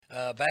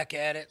Back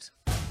at it.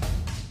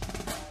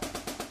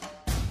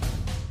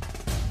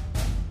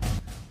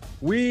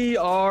 We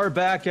are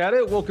back at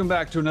it. Welcome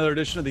back to another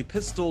edition of the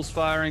Pistols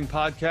Firing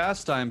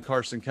Podcast. I am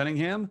Carson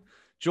Cunningham,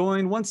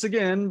 joined once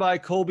again by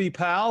Colby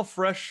Powell,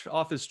 fresh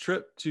off his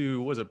trip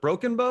to, was it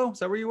Broken Bow? Is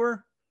that where you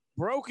were?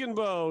 Broken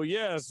Bow,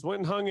 yes.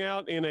 Went and hung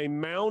out in a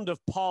mound of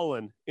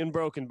pollen in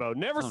Broken Bow.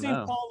 Never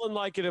seen pollen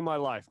like it in my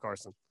life,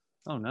 Carson.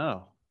 Oh,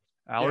 no.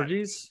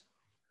 Allergies? Yeah.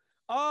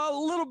 A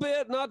little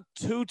bit, not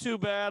too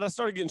bad. I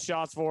started getting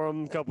shots for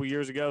them a couple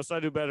years ago, so I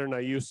do better than I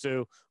used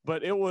to.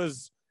 But it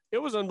was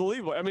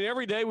unbelievable. I mean,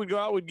 every day we'd go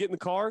out, we'd get in the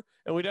car,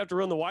 and we'd have to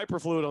run the wiper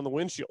fluid on the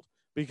windshield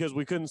because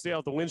we couldn't see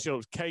out the windshield. It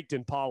was caked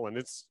in pollen.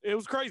 It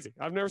was crazy.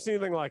 I've never seen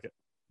anything like it.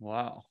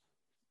 Wow.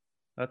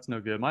 That's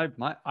no good. I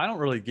don't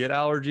really get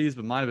allergies,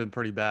 but mine have been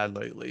pretty bad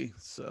lately.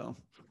 So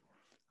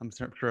I'm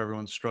sure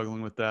everyone's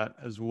struggling with that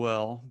as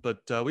well.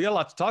 But we got a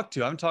lot to talk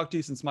to. I haven't talked to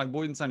you since Mike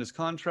Boynton signed his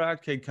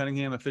contract. Cade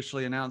Cunningham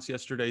officially announced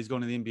yesterday he's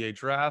going to the NBA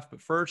draft.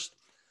 But first,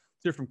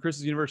 let's hear from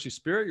Chris's University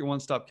Spirit, your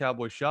one-stop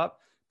Cowboy shop.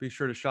 Be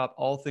sure to shop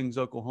all things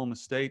Oklahoma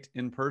State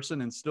in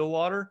person in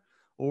Stillwater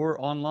or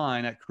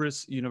online at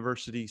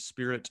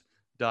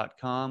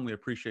chrisuniversityspirit.com. We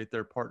appreciate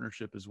their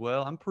partnership as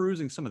well. I'm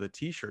perusing some of the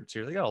t-shirts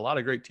here. They got a lot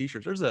of great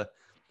t-shirts. There's a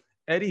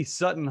Eddie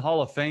Sutton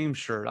Hall of Fame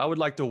shirt. I would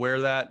like to wear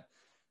that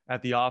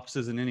at the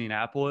offices in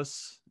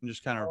Indianapolis and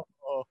just kind of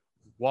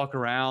walk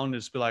around and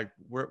just be like,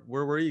 where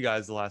were you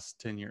guys the last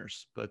 10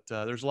 years? But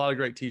there's a lot of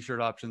great t-shirt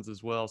options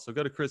as well. So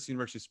go to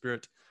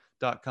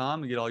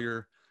chrisuniversityspirit.com and get all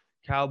your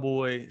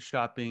Cowboy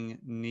shopping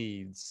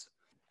needs.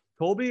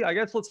 Colby, I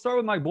guess let's start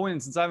with Mike Boynton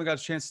since I haven't got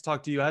a chance to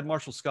talk to you. I had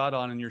Marshall Scott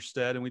on in your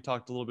stead, and we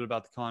talked a little bit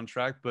about the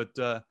contract, but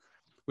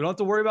we don't have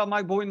to worry about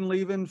Mike Boynton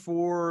leaving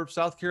for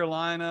South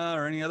Carolina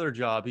or any other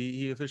job.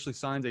 He officially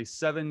signs a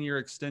 7-year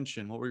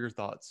extension. What were your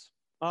thoughts?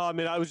 I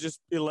mean, I was just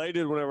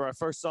elated whenever I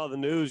first saw the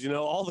news. You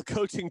know, all the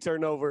coaching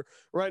turnover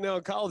right now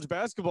in college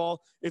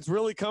basketball, it's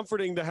really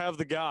comforting to have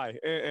the guy.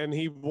 And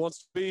he wants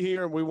to be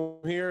here, and we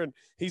want him here, and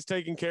he's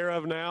taken care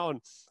of now. And,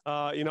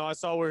 you know, I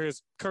saw where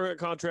his current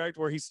contract,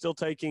 where he's still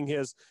taking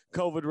his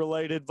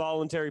COVID-related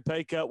voluntary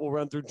pay cut, will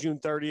run through June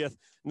 30th,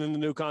 and then the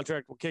new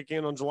contract will kick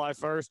in on July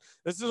 1st.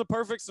 This is a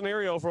perfect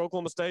scenario for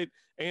Oklahoma State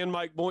and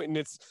Mike Boynton.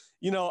 It's,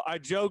 you know, I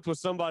joked with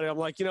somebody. I'm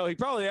like, you know, he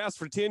probably asked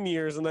for 10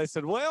 years, and they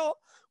said, well,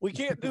 we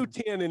can't do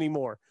 10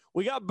 anymore.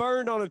 We got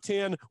burned on a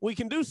 10. We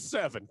can do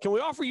 7. Can we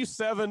offer you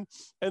 7?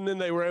 And then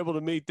they were able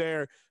to meet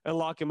there and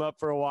lock him up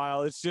for a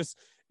while. It's just,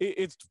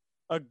 it's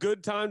a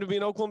good time to be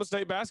an Oklahoma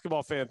State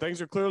basketball fan. Things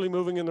are clearly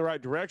moving in the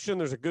right direction.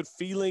 There's a good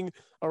feeling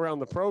around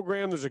the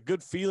program. There's a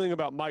good feeling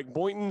about Mike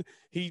Boynton.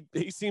 He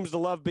seems to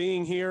love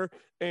being here.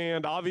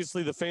 And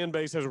obviously the fan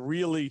base has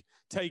really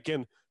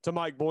taken to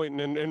Mike Boynton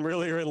and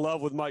really are in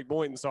love with Mike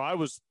Boynton. So I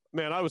was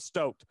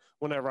stoked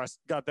whenever I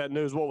got that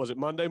news. What was it,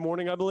 Monday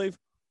morning, I believe?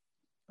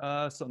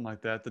 Something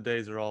like that. The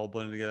days are all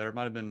blended together. It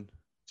might have been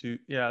I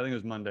think it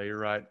was Monday. You're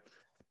right.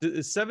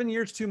 Is 7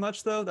 years too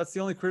much though? That's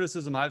the only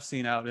criticism I've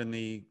seen out in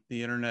the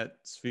internet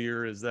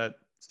sphere, is that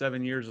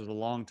 7 years is a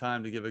long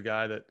time to give a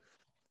guy that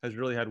has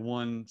really had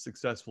one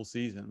successful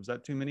season. Was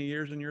that too many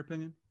years in your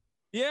opinion?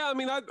 Yeah, I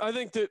mean, I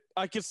think that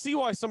I could see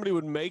why somebody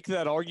would make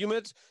that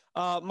argument.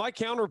 My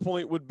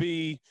counterpoint would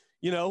be,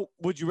 you know,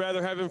 would you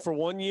rather have him for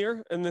 1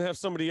 year and then have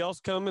somebody else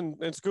come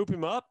and scoop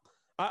him up?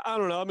 I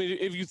don't know. I mean,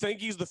 if you think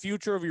he's the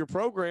future of your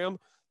program,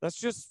 that's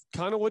just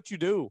kind of what you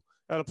do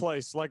at a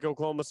place like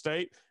Oklahoma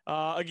State.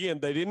 Again,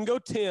 they didn't go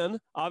 10.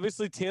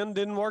 Obviously, 10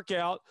 didn't work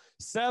out.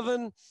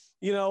 7,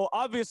 you know,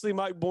 obviously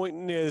Mike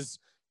Boynton he's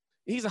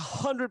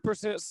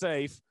 100%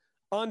 safe,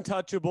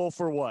 untouchable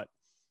for what?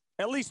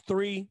 At least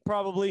 3,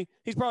 probably.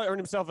 He's probably earned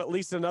himself at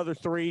least another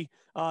 3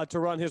 to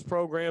run his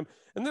program.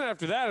 And then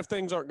after that, if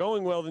things aren't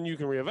going well, then you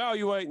can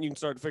reevaluate and you can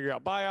start to figure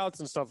out buyouts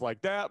and stuff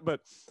like that. But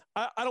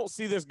I don't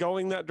see this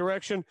going that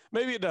direction.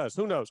 Maybe it does.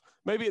 Who knows?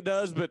 Maybe it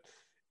does. But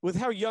with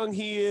how young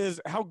he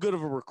is, how good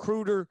of a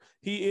recruiter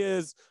he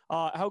is,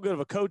 how good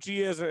of a coach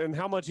he is, and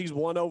how much he's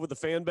won over the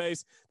fan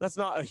base, that's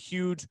not a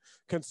huge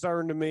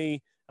concern to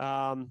me.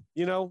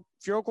 You know,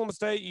 if you're Oklahoma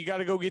State, you got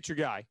to go get your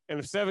guy. And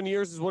if 7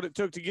 years is what it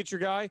took to get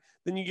your guy,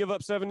 then you give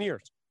up 7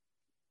 years.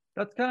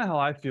 That's kind of how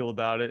I feel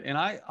about it. And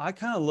I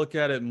kind of look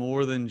at it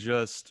more than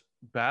just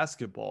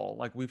basketball.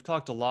 Like, we've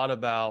talked a lot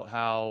about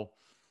how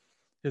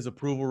his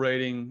approval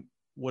rating,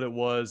 what it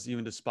was,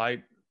 even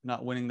despite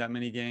not winning that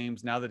many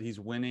games, now that he's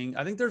winning.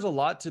 I think there's a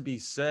lot to be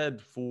said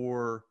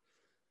for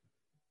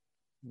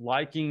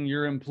liking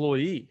your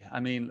employee. I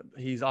mean,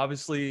 he's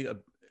obviously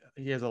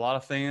he has a lot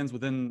of fans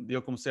within the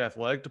Oklahoma State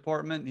athletic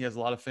department. He has a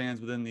lot of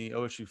fans within the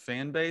OSU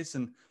fan base.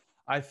 And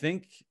I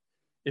think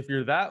if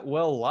you're that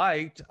well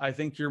liked, I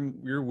think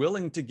you're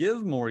willing to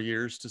give more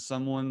years to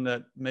someone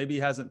that maybe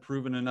hasn't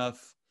proven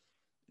enough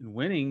in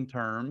winning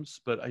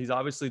terms, but he's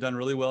obviously done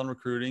really well in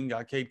recruiting,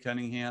 got Cade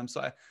Cunningham.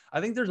 So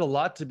I think there's a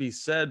lot to be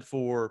said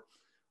for,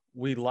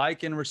 we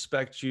like and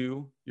respect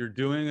you. You're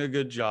doing a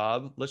good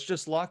job. Let's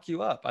just lock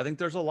you up. I think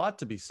there's a lot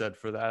to be said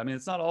for that. I mean,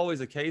 it's not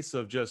always a case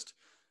of just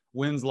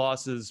wins,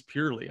 losses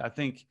purely. I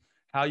think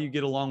how you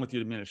get along with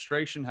your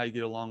administration, how you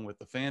get along with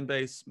the fan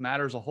base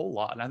matters a whole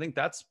lot. And I think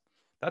that's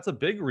a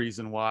big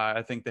reason why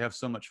I think they have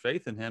so much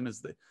faith in him,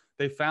 is that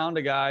they found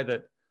a guy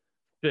that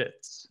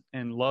fits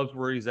and loves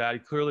where he's at. He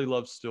clearly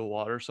loves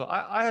Stillwater. So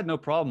I had no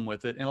problem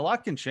with it. And a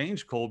lot can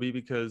change, Colby,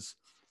 because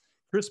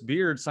Chris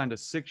Beard signed a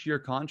 6-year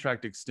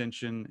contract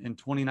extension in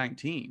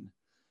 2019.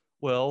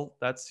 Well,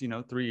 that's,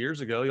 3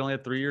 years ago. He only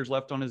had 3 years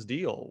left on his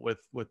deal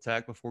with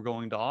Tech before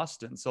going to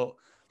Austin. So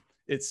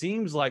it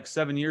seems like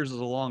 7 years is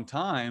a long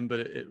time, but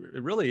it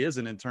really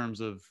isn't in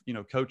terms of,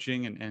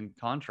 coaching and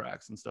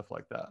contracts and stuff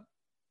like that.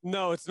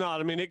 No, it's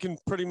not. I mean, it can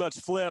pretty much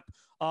flip.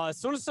 As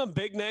soon as some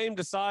big name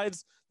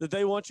decides that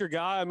they want your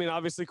guy, I mean,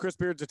 obviously Chris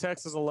Beard's a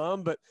Texas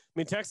alum, but I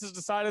mean, Texas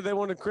decided they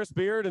wanted Chris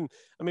Beard. And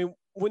I mean,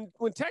 when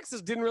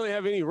Texas didn't really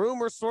have any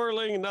rumors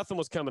swirling and nothing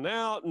was coming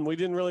out and we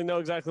didn't really know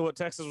exactly what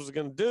Texas was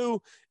going to do,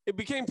 it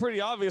became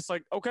pretty obvious,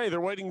 like, okay, they're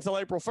waiting until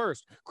April 1st.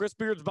 Chris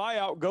Beard's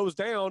buyout goes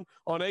down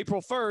on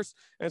April 1st.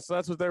 And so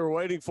that's what they were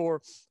waiting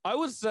for. I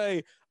would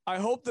say, I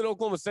hope that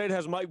Oklahoma State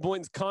has Mike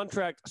Boynton's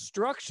contract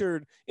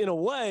structured in a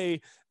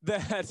way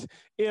that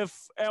if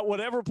at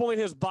whatever point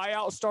his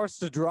buyout starts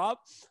to drop,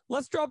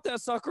 let's drop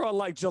that sucker on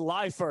like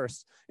July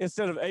 1st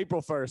instead of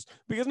April 1st,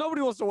 because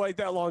nobody wants to wait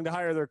that long to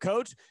hire their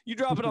coach. You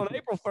drop it on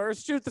April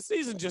 1st, shoot, the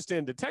season just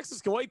ended.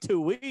 Texas can wait 2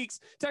 weeks.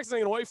 Texas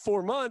ain't going to wait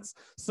 4 months.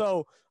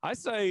 So I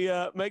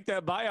say make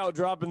that buyout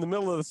drop in the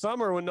middle of the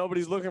summer when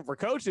nobody's looking for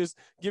coaches.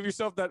 Give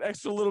yourself that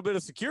extra little bit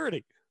of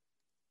security.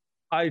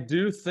 I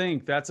do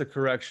think that's a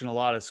correction a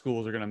lot of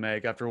schools are going to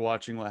make after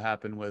watching what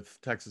happened with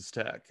Texas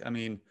Tech. I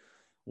mean,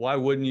 why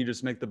wouldn't you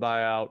just make the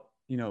buyout,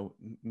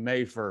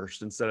 May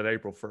 1st instead of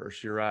April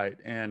 1st? You're right.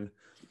 And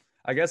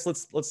I guess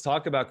let's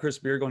talk about Chris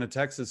Beard going to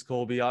Texas,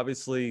 Colby.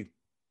 Obviously,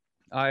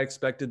 I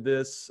expected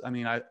this. I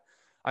mean,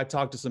 I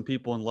talked to some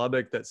people in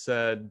Lubbock that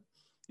said,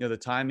 the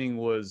timing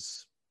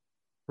was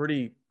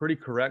pretty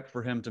correct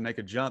for him to make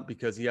a jump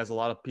because he has a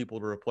lot of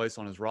people to replace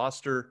on his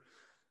roster.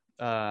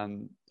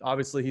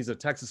 Obviously he's a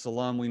Texas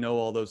alum. We know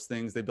all those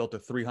things. They built a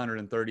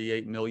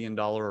 $338 million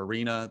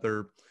arena.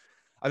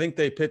 I think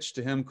they pitched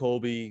to him,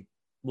 Colby,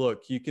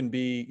 look, you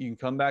can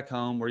come back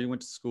home where you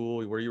went to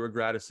school, where you were a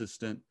grad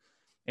assistant,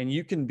 and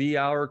you can be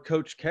our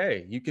Coach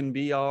K. You can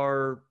be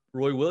our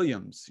Roy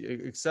Williams,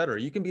 et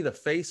cetera. You can be the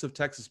face of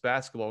Texas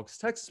basketball, because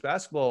Texas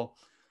basketball,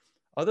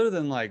 other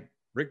than like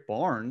Rick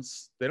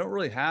Barnes, they don't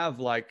really have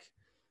like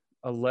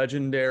a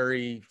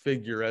legendary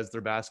figure as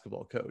their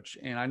basketball coach.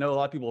 And I know a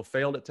lot of people have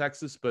failed at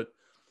Texas, but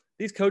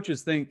these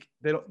coaches think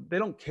they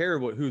don't care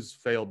who's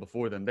failed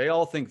before them. They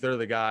all think they're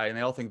the guy, and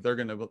they all think they're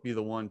going to be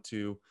the one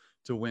to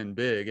win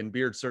big. And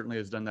Beard certainly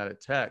has done that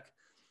at Tech.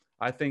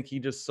 I think he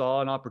just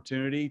saw an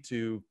opportunity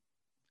to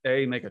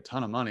make a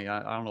ton of money.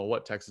 I don't know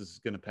what Texas is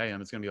going to pay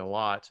him. It's going to be a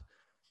lot.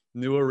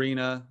 New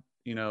arena,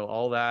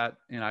 all that.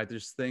 And I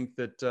just think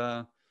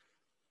that,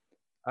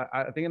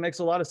 I think it makes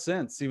a lot of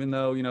sense, even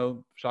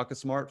though, Shaka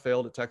Smart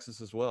failed at Texas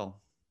as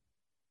well.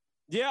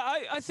 Yeah,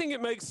 I think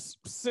it makes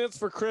sense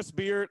for Chris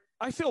Beard.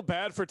 I feel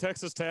bad for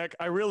Texas Tech.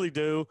 I really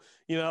do.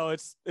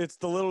 It's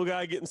the little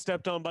guy getting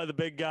stepped on by the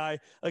big guy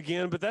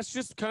again, but that's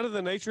just kind of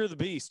the nature of the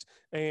beast.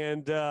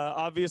 And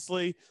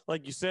obviously,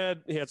 like you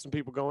said, he had some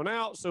people going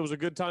out, so it was a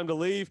good time to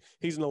leave.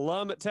 He's an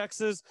alum at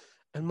Texas.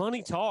 And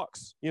money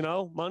talks,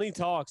 money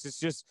talks.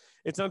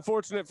 It's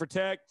unfortunate for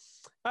Tech.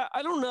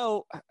 I don't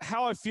know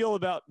how I feel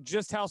about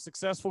just how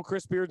successful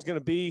Chris Beard's going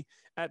to be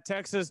at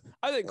Texas.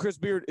 I think Chris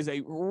Beard is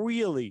a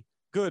really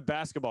good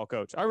basketball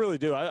coach. I really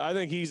do. I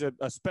think he's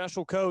a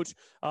special coach,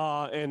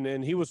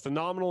 and he was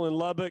phenomenal in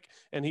Lubbock,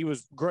 and he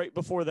was great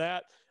before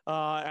that.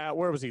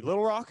 Where was he?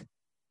 Little Rock?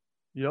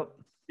 Yep.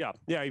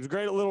 Yeah, he was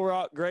great at Little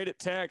Rock, great at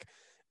Tech.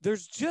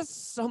 There's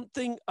just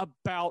something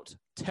about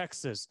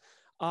Texas.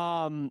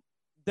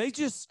 They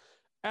just,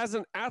 as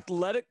an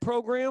athletic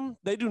program,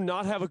 they do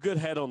not have a good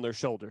head on their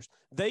shoulders.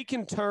 They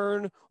can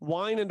turn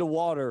wine into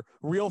water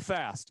real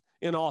fast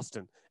in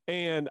Austin.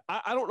 And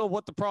I don't know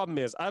what the problem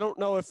is. I don't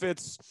know if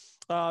it's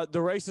the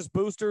racist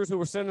boosters who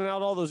were sending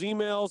out all those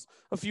emails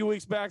a few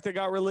weeks back that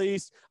got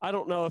released. I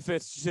don't know if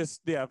it's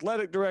just the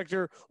athletic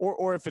director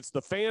or if it's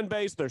the fan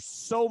base. There's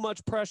so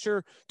much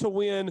pressure to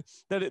win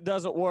that it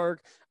doesn't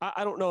work.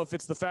 I don't know if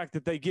it's the fact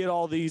that they get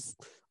all these,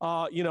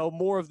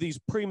 more of these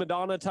prima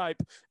donna type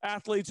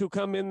athletes who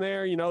come in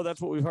there. That's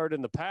what we've heard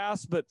in the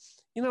past. But,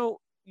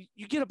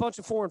 you get a bunch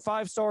of 4 and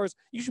 5 stars,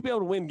 you should be able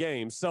to win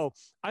games. So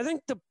I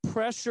think the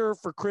pressure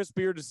for Chris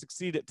Beard to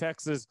succeed at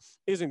Texas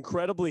is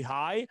incredibly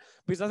high,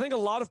 because I think a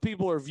lot of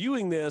people are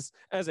viewing this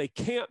as a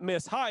can't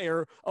miss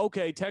hire.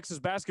 Okay, Texas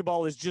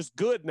basketball is just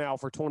good now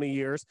for 20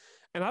 years.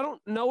 And I don't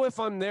know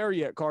if I'm there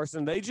yet,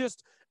 Carson. They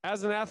just,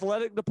 as an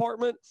athletic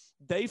department,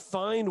 they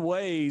find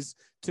ways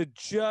to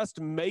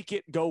just make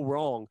it go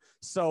wrong.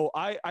 So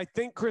I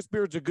think Chris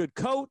Beard's a good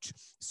coach.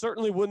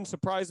 Certainly wouldn't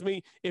surprise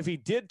me if he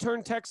did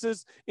turn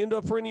Texas into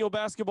a perennial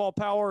basketball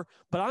power,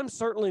 but I'm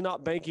certainly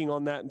not banking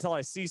on that until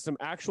I see some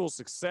actual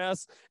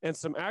success and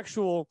some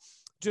actual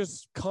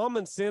just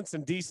common sense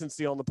and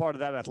decency on the part of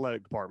that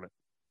athletic department.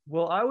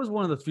 Well, I was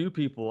one of the few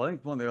people, I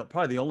think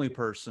probably the only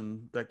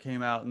person that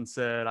came out and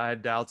said I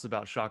had doubts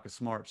about Shaka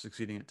Smart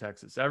succeeding at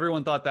Texas.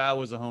 Everyone thought that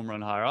was a home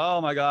run hire.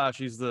 Oh my gosh,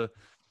 he just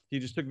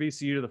took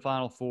VCU to the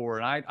Final Four.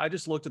 And I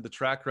just looked at the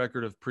track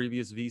record of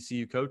previous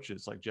VCU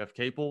coaches like Jeff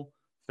Capel,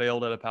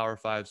 failed at a Power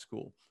Five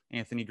school.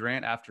 Anthony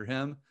Grant, after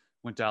him,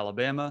 went to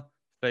Alabama,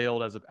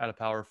 failed at a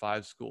Power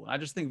Five school. And I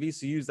just think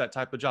VCU is that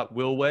type of job.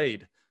 Will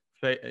Wade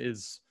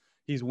is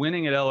he's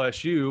winning at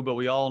LSU, but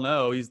we all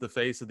know he's the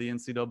face of the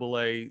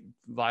NCAA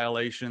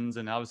violations,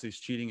 and obviously he's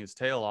cheating his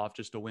tail off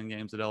just to win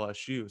games at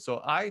LSU.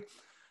 So I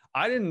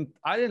had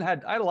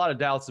a lot of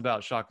doubts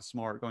about Shaka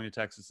Smart going to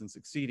Texas and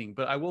succeeding,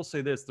 but I will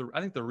say this: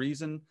 I think the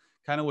reason,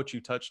 kind of what you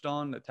touched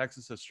on, that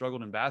Texas has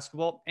struggled in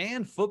basketball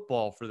and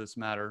football, for this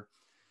matter,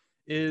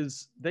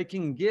 is they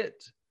can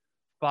get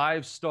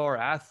five-star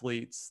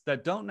athletes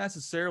that don't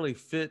necessarily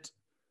fit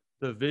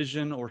the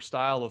vision or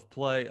style of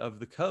play of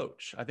the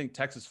coach. I think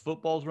Texas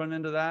football's run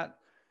into that.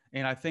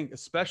 And I think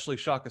especially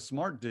Shaka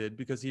Smart did,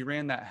 because he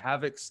ran that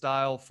havoc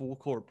style full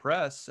court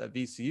press at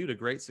VCU to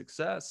great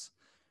success.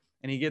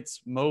 And he gets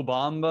Mo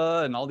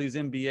Bamba and all these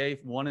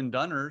NBA one and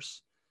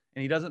doners,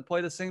 and he doesn't play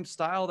the same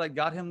style that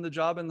got him the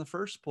job in the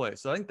first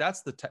place. So I think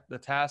that's the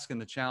task and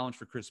the challenge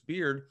for Chris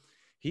Beard.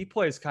 He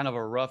plays kind of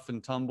a rough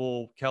and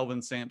tumble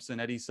Kelvin Sampson,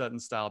 Eddie Sutton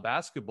style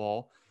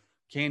basketball.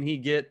 Can he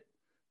get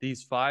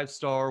these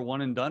five-star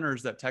one and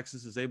doners that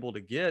Texas is able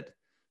to get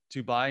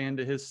to buy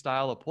into his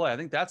style of play? I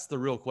think that's the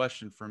real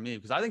question for me,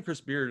 because I think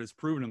Chris Beard has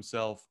proven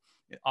himself,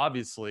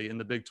 obviously, in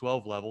the Big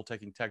 12 level,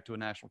 taking Tech to a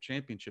national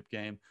championship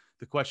game.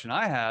 The question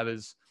I have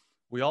is,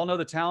 we all know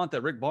the talent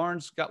that Rick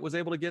Barnes was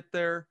able to get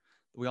there.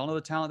 We all know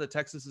the talent that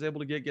Texas is able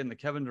to getting the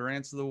Kevin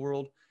Durant's of the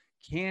world.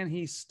 Can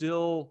he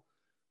still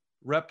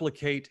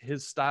replicate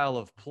his style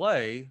of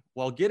play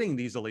while getting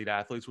these elite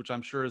athletes, which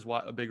I'm sure is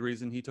a big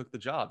reason he took the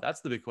job?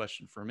 That's the big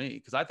question for me,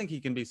 because I think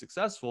he can be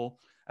successful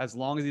as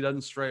long as he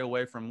doesn't stray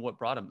away from what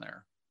brought him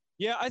there.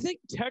 Yeah, I think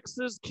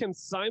Texas can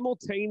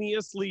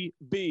simultaneously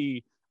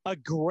be a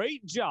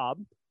great job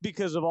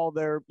because of all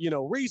their,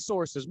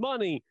 resources,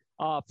 money,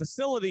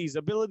 facilities,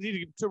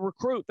 ability to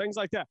recruit, things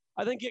like that.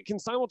 I think it can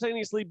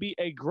simultaneously be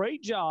a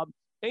great job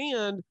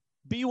and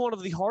be one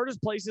of the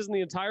hardest places in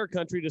the entire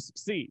country to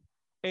succeed.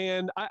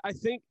 And I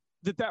think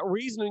that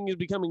reasoning is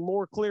becoming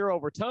more clear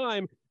over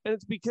time. And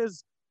it's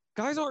because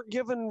guys aren't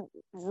given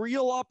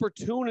real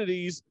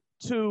opportunities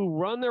to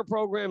run their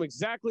program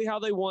exactly how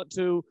they want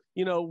to.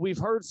 We've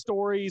heard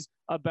stories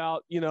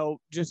about,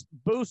 just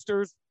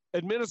boosters,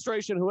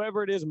 administration,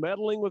 whoever it is,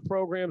 meddling with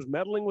programs,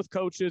 meddling with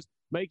coaches,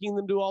 making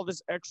them do all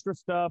this extra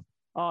stuff,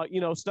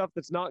 stuff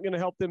that's not going to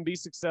help them be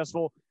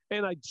successful.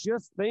 And I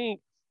just think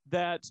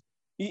that,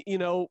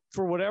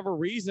 for whatever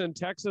reason,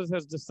 Texas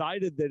has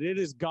decided that it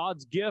is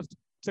God's gift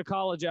to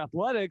college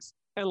athletics,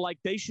 and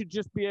they should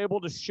just be able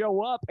to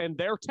show up, and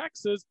they're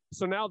Texas.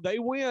 So now they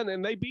win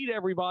and they beat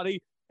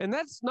everybody. And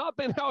that's not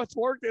been how it's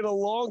worked in a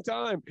long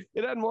time.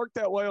 It hasn't worked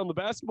that way on the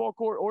basketball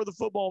court or the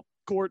football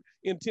court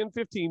in 10,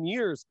 15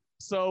 years.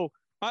 So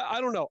I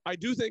don't know. I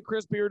do think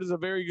Chris Beard is a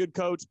very good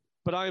coach,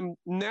 but I'm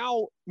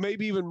now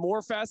maybe even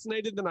more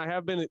fascinated than I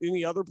have been at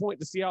any other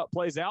point to see how it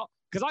plays out,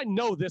 because I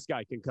know this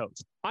guy can coach.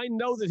 I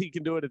know that he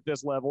can do it at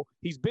this level.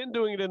 He's been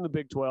doing it in the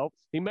Big 12.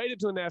 He made it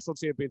to a national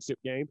championship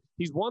game.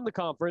 He's won the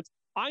conference.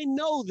 I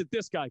know that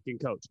this guy can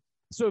coach.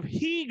 So if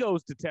he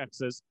goes to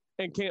Texas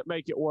and can't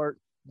make it work,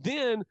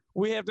 then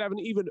we have to have an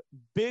even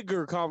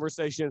bigger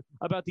conversation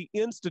about the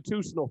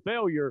institutional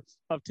failure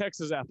of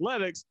Texas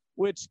athletics,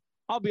 which,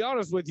 I'll be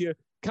honest with you,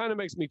 kind of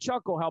makes me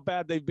chuckle how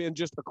bad they've been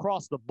just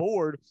across the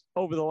board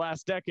over the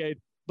last decade.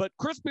 But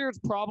Chris Beard's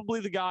probably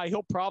the guy.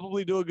 He'll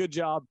probably do a good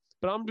job,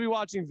 but I'm going to be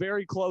watching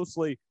very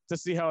closely to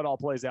see how it all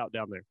plays out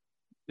down there.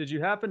 Did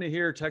you happen to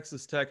hear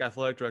Texas Tech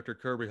Athletic Director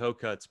Kirby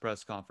Hokut's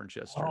press conference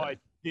yesterday? Oh, I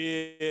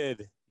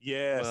did.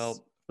 Yes.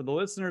 Well, for the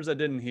listeners that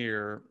didn't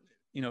hear,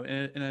 in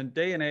a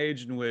day and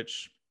age in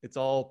which it's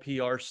all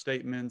PR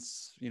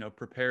statements,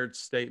 prepared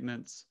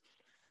statements,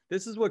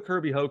 this is what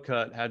Kirby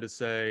Hokut had to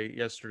say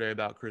yesterday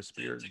about Chris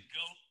Beard.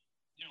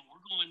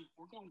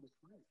 We're going to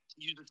fight. To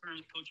use the term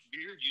Coach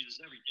Beard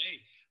uses every day.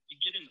 You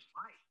get in the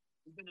fight.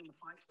 We've been in the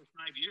fight for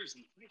 5 years,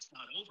 and the fight's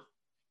not over.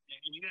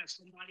 And you have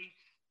somebody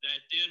that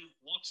then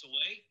walks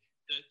away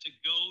to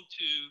go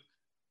to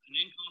an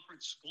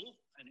in-conference school,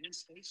 an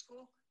in-state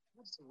school.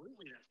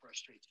 Absolutely, that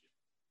frustrates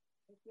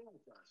you. Yeah,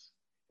 it does.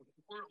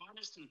 If we're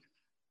honest and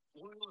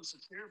loyal and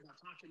sincere about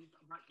talking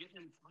about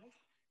getting in the fight,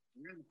 and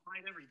you're in the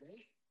fight every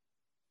day,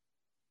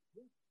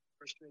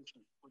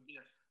 frustration would be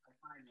a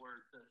kind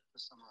word to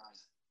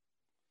summarize it.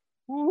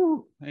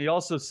 Woo. He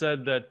also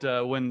said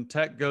that when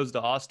Tech goes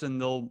to Austin,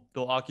 they'll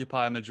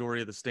occupy a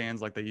majority of the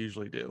stands like they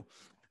usually do.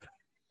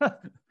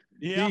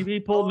 Yeah, he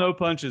pulled no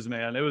punches,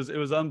 man. It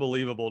was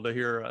unbelievable to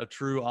hear a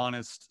true,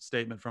 honest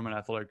statement from an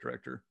athletic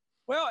director.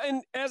 Well,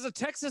 and as a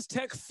Texas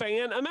Tech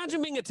fan,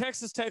 imagine being a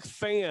Texas Tech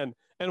fan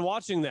and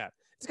watching that.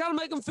 It's got to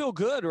make them feel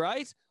good,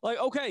 right?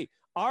 Okay,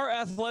 our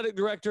athletic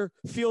director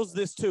feels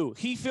this too.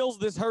 He feels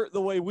this hurt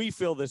the way we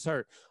feel this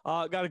hurt.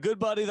 Got a good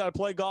buddy that I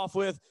play golf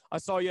with. I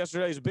saw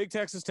yesterday. He's a big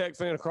Texas Tech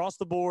fan across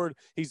the board.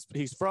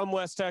 He's from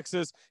West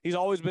Texas. He's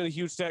always been a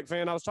huge Tech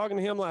fan. I was talking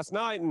to him last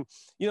night, and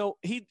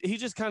he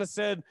just kind of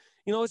said,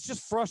 it's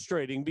just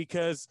frustrating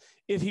because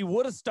if he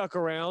would have stuck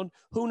around,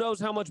 who knows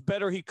how much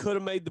better he could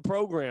have made the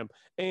program.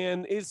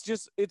 And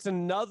it's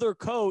another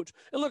coach.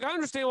 And look, I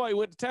understand why he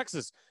went to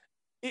Texas.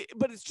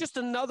 But it's just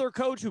another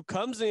coach who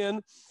comes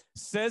in,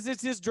 says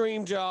it's his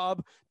dream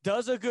job,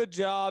 does a good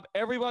job,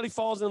 everybody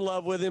falls in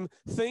love with him,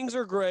 things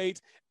are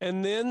great,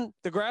 and then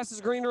the grass is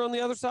greener on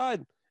the other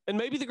side. And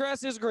maybe the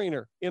grass is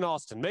greener in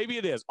Austin. Maybe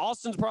it is.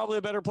 Austin's probably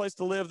a better place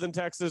to live than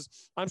Texas.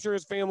 I'm sure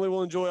his family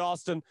will enjoy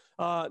Austin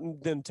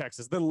than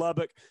Texas, than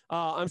Lubbock.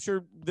 I'm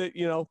sure that,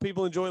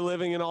 people enjoy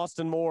living in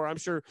Austin more. I'm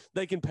sure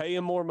they can pay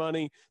him more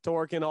money to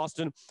work in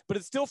Austin. But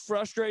it's still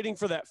frustrating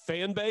for that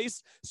fan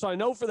base. So I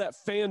know for that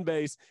fan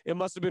base, it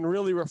must have been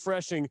really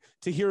refreshing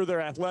to hear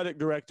their athletic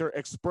director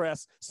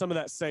express some of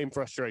that same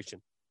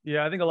frustration.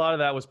 Yeah, I think a lot of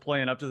that was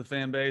playing up to the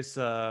fan base.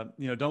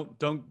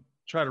 Don't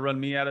try to run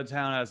me out of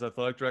town as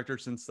athletic director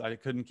since I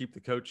couldn't keep the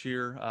coach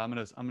here. I'm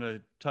gonna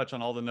touch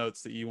on all the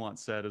notes that you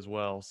once said as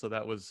well. So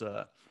that was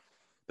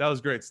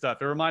great stuff.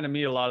 It reminded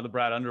me a lot of the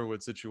Brad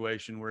Underwood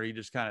situation where he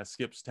just kind of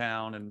skips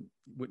town and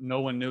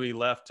no one knew he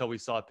left till we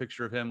saw a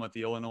picture of him with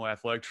the Illinois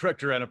athletic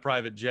director and a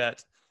private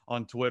jet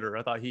on Twitter.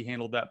 I thought he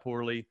handled that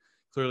poorly.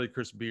 Clearly,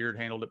 Chris Beard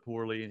handled it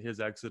poorly in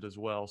his exit as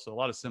well. So a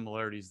lot of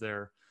similarities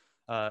there,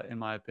 in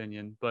my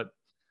opinion. But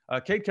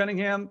Cade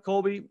Cunningham,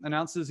 Colby,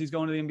 announces he's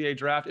going to the NBA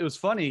draft. It was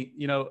funny,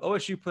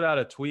 OSU put out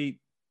a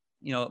tweet.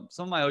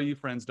 Some of my OU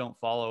friends don't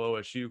follow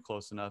OSU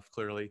close enough,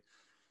 clearly.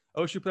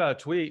 OSU put out a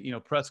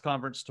tweet, press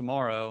conference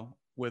tomorrow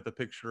with a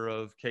picture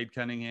of Cade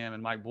Cunningham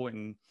and Mike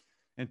Boynton.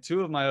 And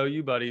two of my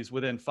OU buddies,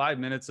 within 5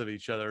 minutes of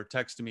each other,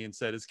 texted me and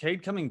said, "Is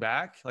Cade coming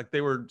back?" Like they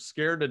were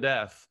scared to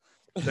death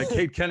that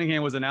Cade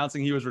Cunningham was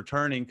announcing he was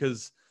returning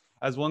because,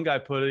 as one guy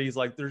put it, he's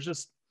like,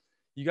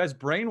 you guys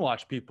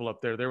brainwash people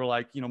up there. They were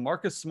like,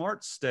 Marcus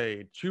Smart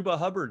stayed, Chuba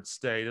Hubbard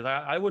stayed. And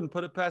I wouldn't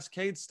put it past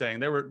Cade staying.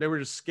 They were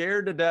just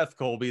scared to death,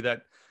 Colby,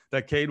 that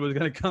Cade was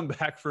going to come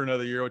back for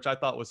another year, which I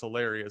thought was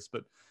hilarious.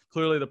 But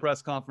clearly the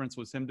press conference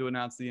was him to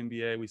announce the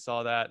NBA. We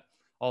saw that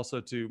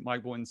also to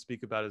Mike Boynton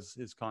speak about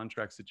his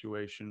contract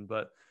situation.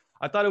 But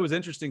I thought it was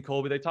interesting,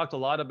 Colby. They talked a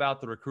lot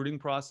about the recruiting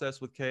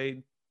process with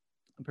Cade.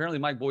 Apparently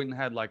Mike Boynton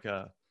had like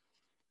a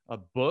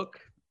book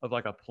of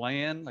like a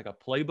plan, like a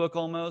playbook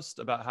almost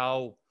about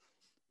how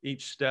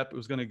each step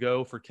was going to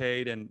go for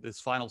Cade, and this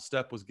final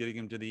step was getting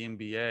him to the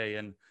NBA.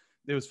 And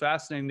it was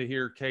fascinating to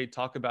hear Cade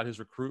talk about his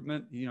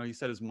recruitment. He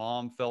said his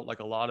mom felt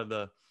like a lot of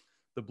the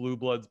Blue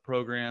Bloods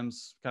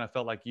programs kind of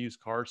felt like used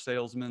car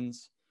salesmen,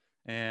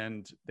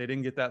 and they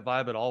didn't get that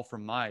vibe at all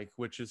from Mike,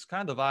 which is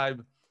kind of the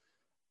vibe.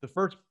 The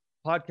first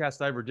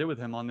podcast I ever did with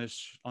him on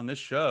this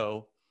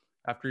show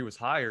after he was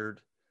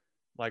hired,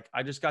 like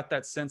I just got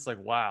that sense like,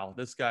 wow,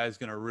 this guy is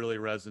going to really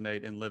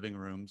resonate in living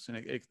rooms. And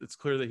it's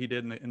clear that he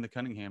did in the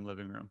Cunningham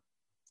living room.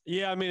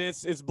 Yeah, I mean,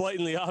 it's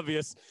blatantly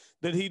obvious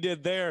that he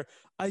did there.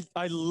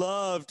 I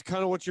loved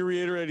kind of what you're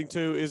reiterating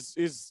too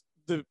is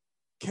the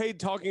Cade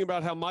talking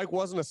about how Mike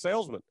wasn't a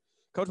salesman.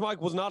 Coach Mike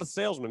was not a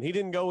salesman. He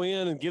didn't go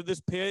in and give this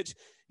pitch.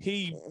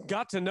 He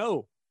got to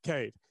know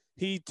Cade.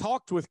 He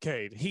talked with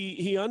Cade.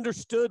 He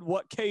understood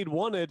what Cade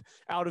wanted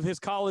out of his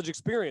college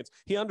experience.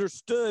 He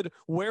understood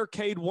where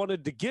Cade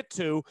wanted to get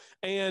to.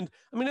 And,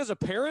 I mean, as a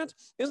parent,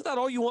 isn't that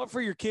all you want for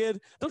your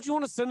kid? Don't you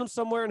want to send them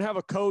somewhere and have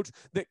a coach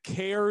that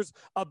cares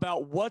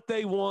about what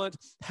they want,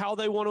 how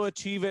they want to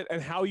achieve it, and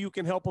how you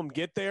can help them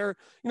get there?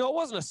 It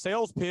wasn't a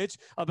sales pitch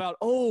about,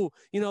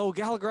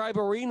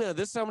 Gallagher Arena,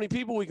 this is how many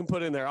people we can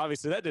put in there.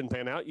 Obviously, that didn't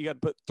pan out. You got to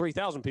put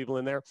 3,000 people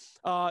in there.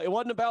 It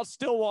wasn't about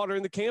Stillwater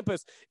in the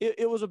campus.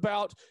 It was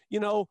about,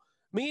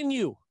 me and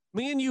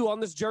you on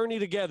this journey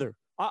together.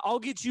 I'll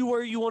get you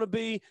where you want to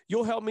be.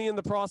 You'll help me in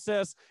the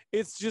process.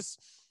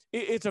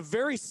 It's a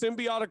very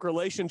symbiotic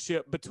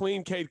relationship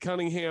between Cade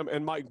Cunningham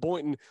and Mike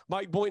Boynton.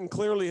 Mike Boynton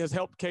clearly has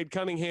helped Cade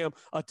Cunningham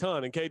a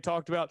ton, and Cade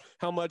talked about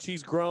how much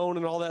he's grown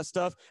and all that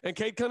stuff. And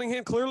Cade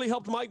Cunningham clearly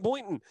helped Mike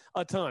Boynton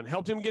a ton,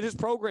 helped him get his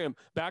program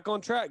back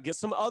on track, get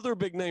some other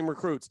big-name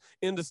recruits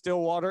into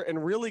Stillwater,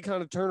 and really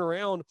kind of turn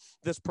around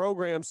this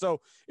program.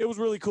 So it was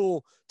really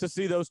cool to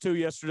see those two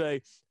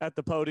yesterday at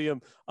the podium.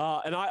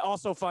 And I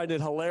also find it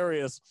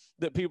hilarious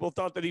that people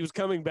thought that he was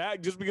coming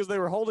back just because they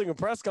were holding a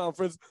press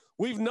conference.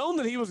 We've known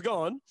that he was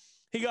gone.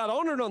 He got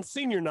honored on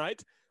senior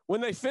night. When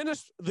they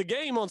finished the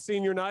game on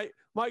senior night,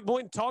 Mike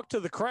Boynton talked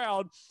to the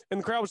crowd, and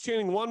the crowd was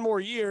chanting one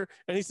more year.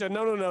 And he said,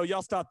 no,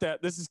 y'all stop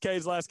that. This is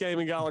Cade's last game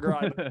in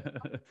Gallagher.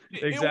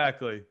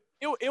 Exactly.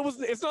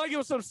 It's not like it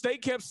was some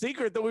state-kept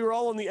secret that we were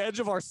all on the edge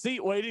of our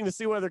seat waiting to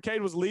see whether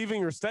Cade was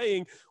leaving or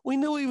staying. We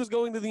knew he was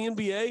going to the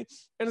NBA.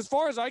 And as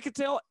far as I could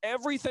tell,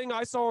 everything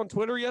I saw on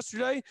Twitter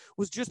yesterday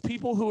was just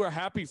people who are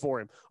happy for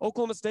him.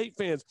 Oklahoma State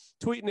fans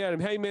tweeting at him,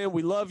 "Hey, man,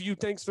 we love you.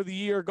 Thanks for the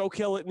year. Go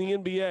kill it in the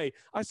NBA."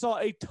 I saw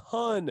a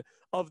ton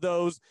of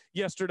those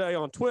yesterday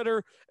on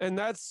Twitter. And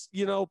that's,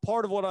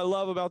 part of what I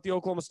love about the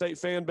Oklahoma State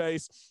fan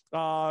base.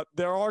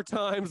 There are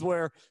times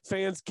where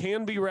fans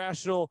can be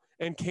rational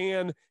and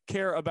can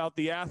care about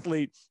the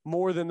athlete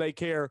more than they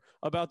care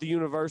about the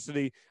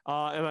university.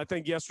 And I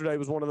think yesterday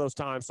was one of those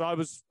times. So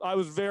I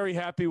was very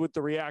happy with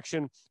the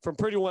reaction from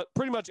pretty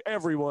much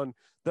everyone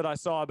that I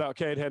saw about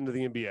Cade heading to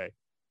the NBA.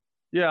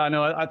 Yeah, I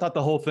know. I thought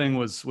the whole thing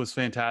was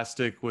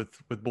fantastic with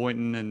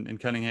Boynton and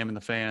Cunningham and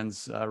the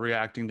fans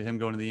reacting to him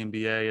going to the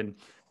NBA. And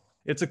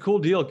it's a cool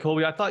deal,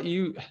 Colby. I thought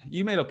you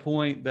made a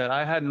point that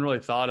I hadn't really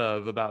thought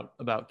of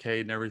about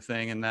Cade and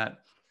everything, and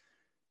that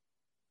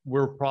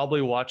we're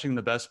probably watching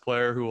the best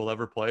player who will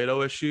ever play at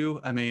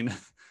OSU. I mean,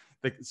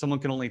 someone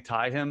can only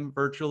tie him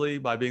virtually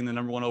by being the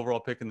number 1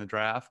 overall pick in the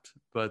draft.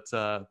 But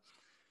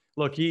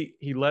look,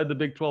 he led the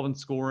Big 12 in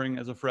scoring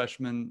as a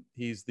freshman.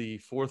 He's the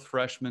 4th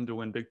freshman to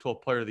win Big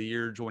 12 Player of the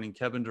Year, joining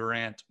Kevin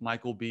Durant,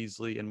 Michael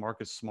Beasley, and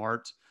Marcus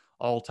Smart,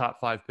 all top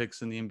 5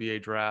 picks in the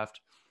NBA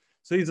draft.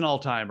 So he's an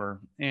all-timer.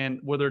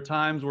 And were there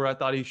times where I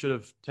thought he should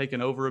have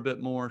taken over a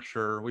bit more?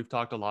 Sure. We've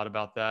talked a lot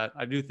about that.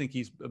 I do think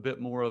he's a bit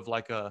more of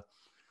like a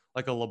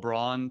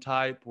LeBron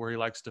type, where he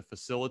likes to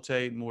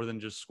facilitate more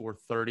than just score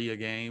 30 a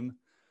game.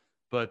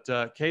 But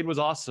Cade was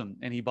awesome,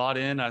 and he bought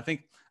in. I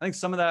think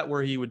some of that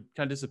where he would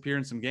kind of disappear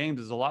in some games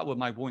is a lot what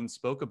Mike Boynton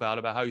spoke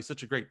about how he's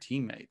such a great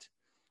teammate.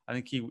 I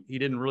think he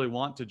didn't really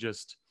want to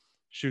just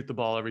shoot the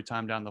ball every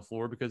time down the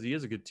floor, because he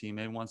is a good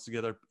teammate and wants to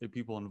get other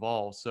people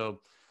involved. So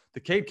the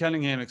Cade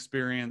Cunningham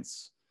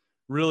experience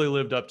really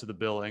lived up to the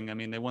billing. I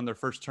mean, they won their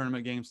first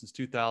tournament game since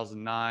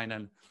 2009,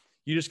 and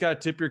you just got to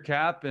tip your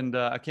cap, and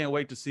I can't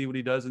wait to see what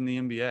he does in the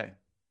NBA.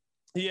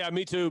 Yeah,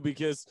 me too,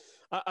 because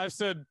I've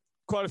said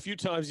quite a few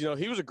times,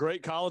 he was a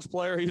great college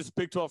player. He was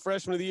Big 12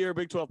 Freshman of the Year,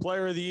 Big 12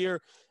 Player of the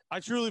Year. I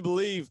truly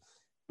believe,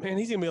 man,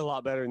 he's going to be a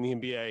lot better in the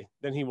NBA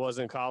than he was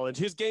in college.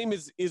 His game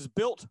is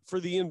built for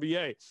the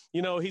NBA.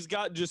 He's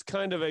got just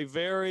kind of a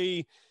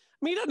very –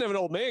 he doesn't have an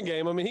old man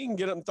game. He can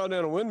get up and throw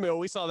down a windmill.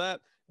 We saw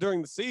that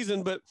during the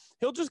season, but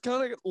he'll just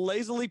kind of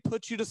lazily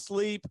put you to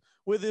sleep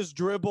with his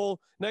dribble.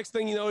 Next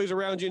thing you know, he's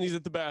around you and he's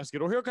at the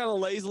basket. Or he'll kind of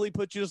lazily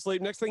put you to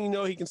sleep. Next thing you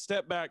know, he can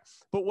step back.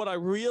 But what I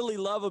really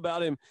love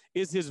about him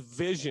is his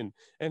vision.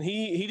 And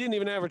he didn't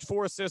even average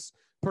 4 assists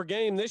per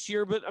game this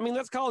year. But,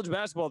 that's college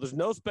basketball. There's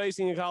no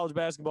spacing in college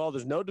basketball.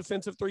 There's no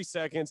defensive 3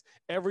 seconds.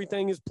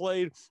 Everything is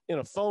played in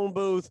a phone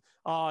booth.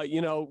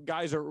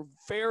 Guys are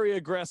very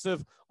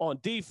aggressive on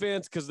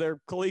defense because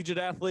they're collegiate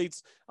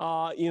athletes.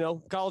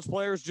 College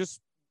players just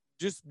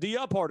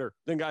D-up harder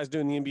than guys do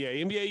in the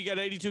NBA. NBA, you got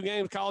 82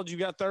 games. College, you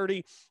got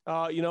 30.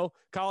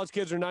 College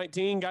kids are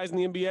 19. Guys in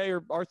the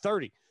NBA are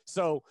 30.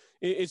 So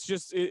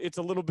it's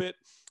a little bit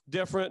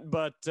different,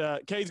 but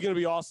Cade's going to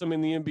be awesome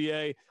in the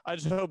NBA. I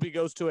just hope he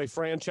goes to a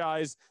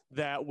franchise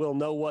that will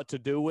know what to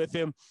do with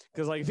him.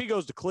 Because, if he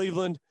goes to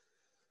Cleveland,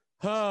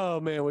 oh,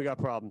 man, we got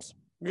problems.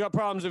 We got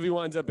problems if he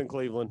winds up in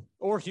Cleveland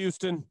or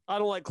Houston. I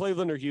don't like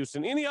Cleveland or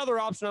Houston. Any other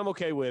option I'm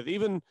okay with,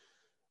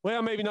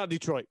 well, maybe not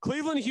Detroit.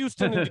 Cleveland,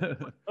 Houston, and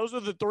Detroit. Those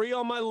are the 3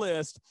 on my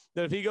list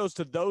that if he goes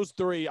to those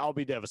 3, I'll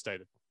be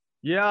devastated.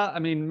 Yeah,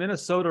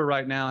 Minnesota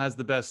right now has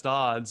the best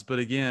odds, but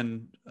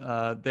again,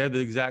 they have the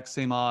exact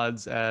same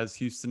odds as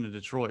Houston and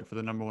Detroit for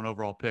the number 1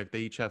 overall pick. They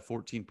each have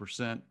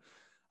 14%.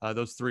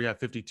 Those 3 have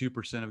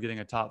 52% of getting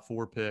a top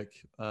 4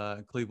 pick.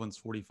 Cleveland's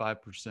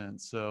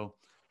 45%. So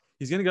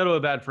he's going to go to a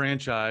bad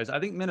franchise. I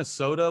think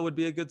Minnesota would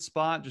be a good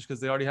spot just because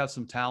they already have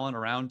some talent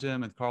around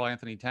him, and Karl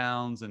Anthony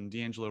Towns and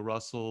D'Angelo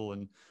Russell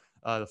and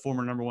the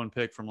former number 1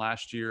 pick from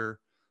last year.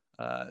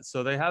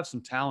 So they have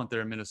some talent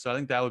there in Minnesota. I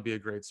think that would be a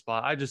great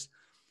spot.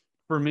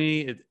 For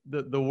me,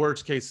 the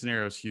worst case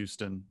scenario is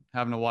Houston,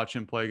 having to watch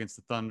him play against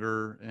the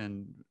Thunder,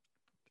 and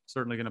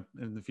certainly going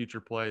to in the future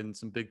play in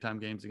some big time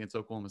games against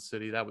Oklahoma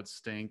City. That would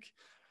stink.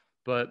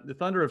 But the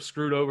Thunder have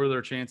screwed over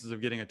their chances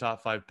of getting a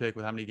top 5 pick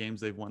with how many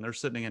games they've won. They're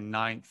sitting in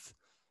 9th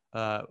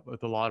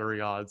with the lottery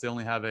odds. They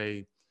only have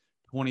a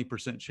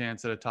 20%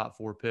 chance at a top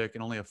 4 pick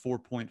and only a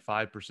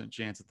 4.5%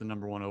 chance at the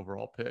number 1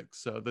 overall pick.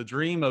 So the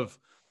dream of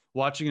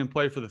watching him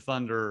play for the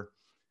Thunder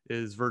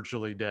is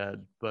virtually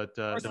dead. But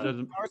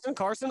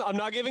Carson, I'm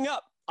not giving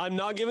up.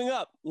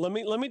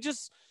 Let me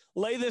just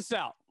lay this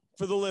out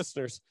for the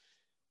listeners.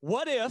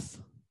 What if,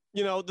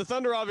 the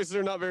Thunder obviously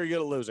are not very good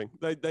at losing.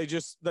 They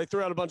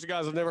threw out a bunch of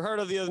guys I've never heard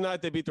of the other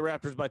night. They beat the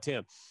Raptors by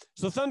 10.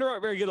 So the Thunder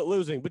aren't very good at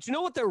losing. But you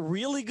know what they're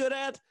really good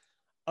at?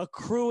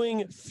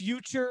 Accruing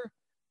future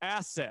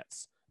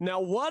assets. Now,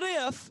 what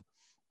if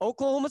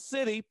Oklahoma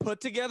City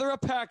put together a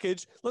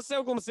package? Let's say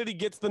Oklahoma City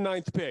gets the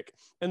 9th pick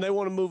and they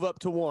want to move up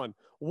to 1.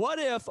 What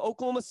if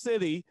Oklahoma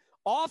City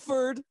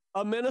offered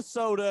a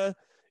Minnesota,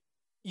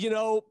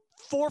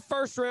 4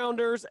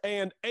 first-rounders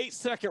and 8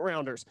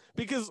 second-rounders?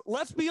 Because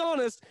let's be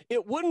honest,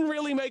 it wouldn't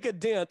really make a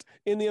dent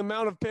in the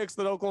amount of picks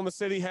that Oklahoma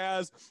City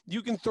has.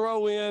 You can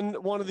throw in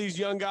one of these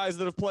young guys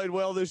that have played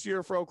well this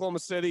year for Oklahoma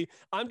City.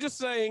 I'm just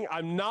saying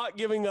I'm not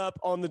giving up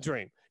on the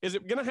dream. Is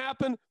it going to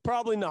happen?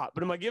 Probably not.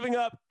 But am I giving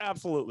up?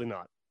 Absolutely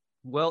not.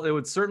 Well, it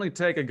would certainly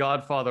take a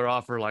Godfather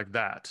offer like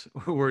that,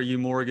 where you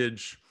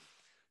mortgage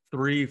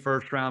 3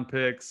 first-round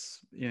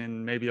picks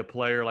in maybe a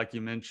player like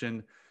you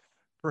mentioned.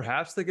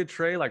 Perhaps they could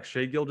trade like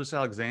Shea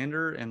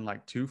Gilgeous-Alexander and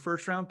like 2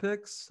 first-round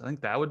picks. I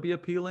think that would be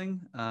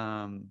appealing.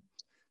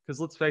 Because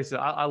let's face it,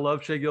 I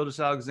love Shea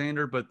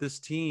Gilgeous-Alexander, but this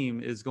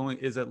team is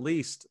at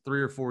least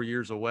 3 or 4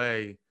 years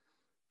away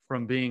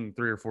from being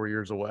 3 or 4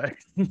 years away.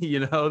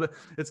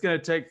 It's going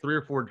to take 3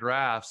 or 4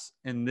 drafts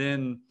and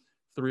then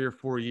 3 or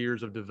 4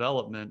 years of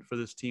development for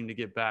this team to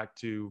get back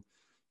to,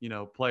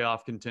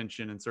 playoff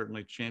contention and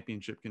certainly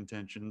championship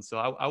contention. So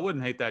I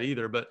wouldn't hate that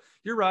either. But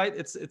you're right;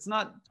 it's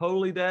not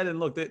totally dead.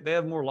 And look, they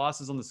have more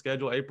losses on the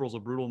schedule. April's a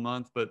brutal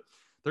month, but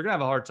they're gonna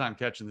have a hard time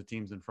catching the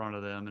teams in front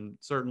of them. And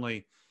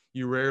certainly,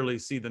 you rarely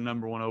see the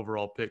number 1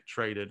 overall pick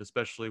traded,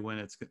 especially when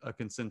it's a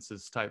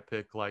consensus type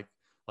pick like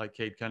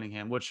Cade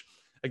Cunningham. Which,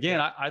 again,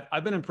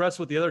 I've been impressed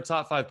with the other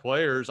top 5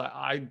 players.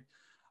 I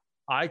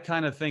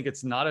kind of think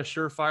it's not a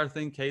surefire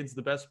thing. Cade's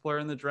the best player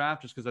in the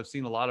draft just because I've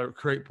seen a lot of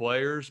great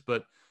players,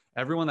 but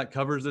everyone that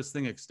covers this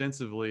thing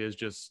extensively is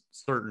just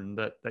certain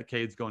that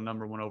Cade's going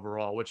number 1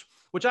 overall, which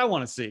I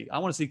want to see. I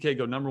want to see Cade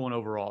go number 1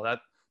 overall.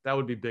 That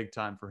would be big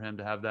time for him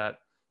to have that,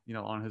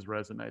 on his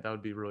resume. That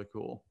would be really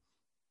cool.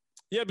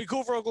 Yeah, it'd be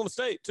cool for Oklahoma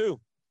State too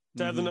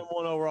to have the number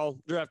 1 overall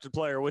drafted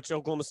player, which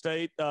Oklahoma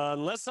State,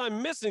 unless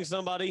I'm missing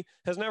somebody,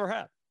 has never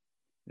had.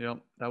 Yeah,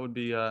 that would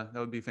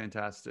be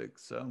fantastic.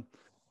 So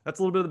that's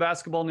a little bit of the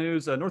basketball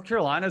news. North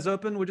Carolina's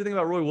open. What do you think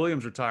about Roy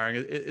Williams retiring?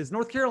 Is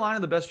North Carolina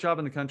the best job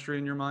in the country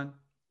in your mind?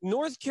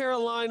 North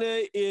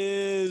Carolina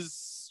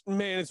is,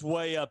 man, it's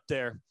way up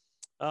there.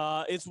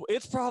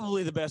 It's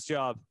probably the best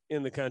job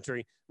in the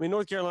country. I mean,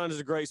 North Carolina is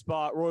a great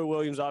spot. Roy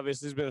Williams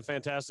obviously has been a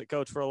fantastic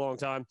coach for a long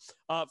time.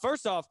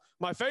 First off,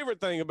 my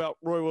favorite thing about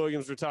Roy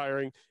Williams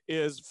retiring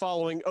is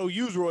following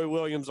OU's Roy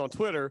Williams on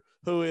Twitter,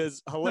 who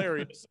is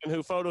hilarious and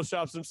who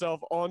photoshops himself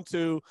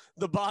onto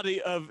the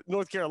body of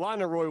North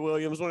Carolina Roy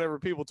Williams whenever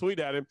people tweet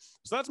at him.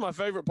 So that's my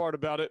favorite part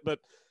about it. But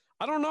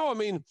I don't know. I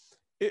mean,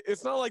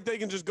 it's not like they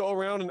can just go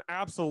around and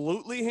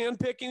absolutely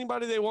handpick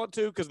anybody they want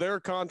to, because there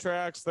are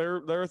contracts,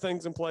 there are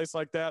things in place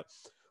like that.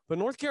 But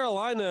North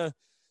Carolina,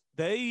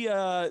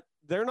 they're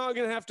not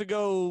going to have to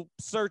go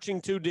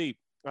searching too deep.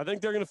 I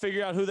think they're going to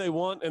figure out who they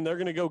want, and they're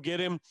going to go get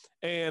him.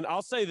 And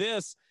I'll say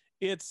this,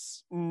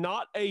 it's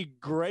not a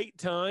great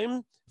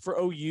time for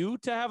OU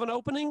to have an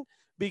opening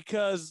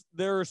because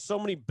there are so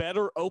many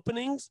better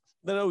openings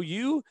than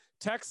OU.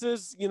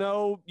 Texas,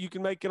 you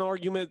can make an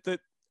argument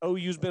that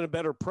OU's been a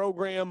better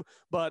program,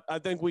 but I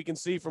think we can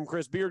see from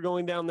Chris Beard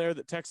going down there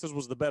that Texas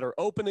was the better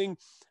opening.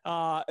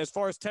 As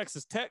far as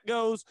Texas Tech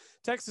goes,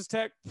 Texas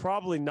Tech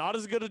probably not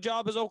as good a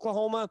job as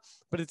Oklahoma,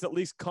 but it's at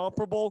least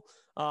comparable.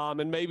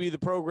 And maybe the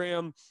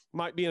program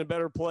might be in a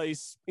better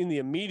place in the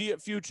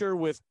immediate future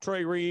with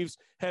Trey Reeves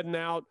heading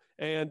out.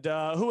 And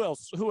who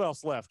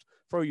else left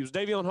for OU?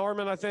 Davion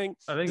Harmon, I think.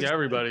 I think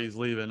everybody's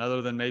leaving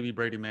other than maybe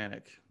Brady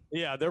Manick.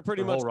 Yeah, they're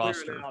pretty much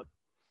clearing out.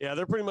 Yeah,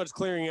 they're pretty much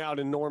clearing out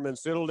in Norman,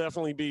 so it'll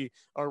definitely be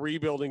a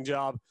rebuilding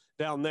job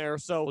down there.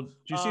 So, do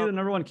you see who the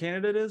number 1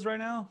 candidate is right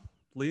now?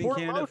 Leading Porter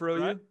candidate Moser, for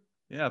OU? Right?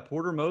 Yeah,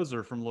 Porter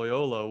Moser from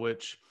Loyola,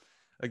 which,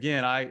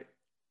 again,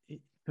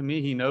 to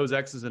me, he knows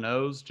X's and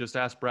O's. Just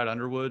ask Brad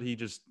Underwood. He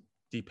just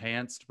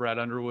depantsed Brad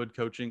Underwood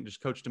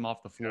just coached him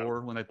off the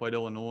floor when they played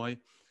Illinois.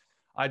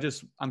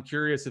 I'm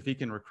curious if he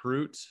can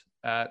recruit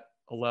at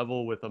a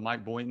level with a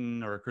Mike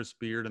Boynton or a Chris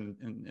Beard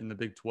in the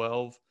Big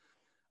 12.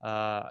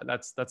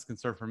 That's a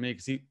concern for me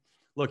because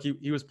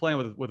he was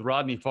playing with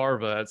Rodney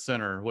Farva at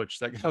center, which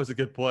that guy was a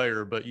good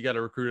player, but you got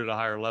to recruit at a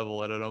higher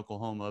level at an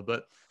Oklahoma.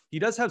 But he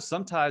does have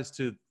some ties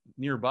to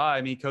nearby.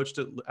 I mean, he coached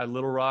at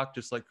Little Rock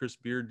just like Chris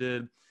Beard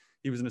did.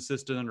 He was an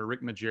assistant under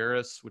Rick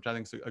Majerus, which I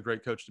think is a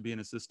great coach to be an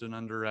assistant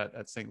under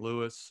at St.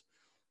 Louis.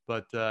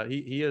 But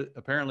he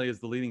apparently is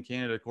the leading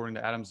candidate according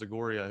to Adam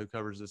Zagoria, who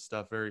covers this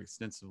stuff very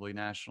extensively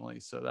nationally.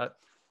 So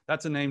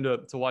that's a name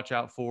to watch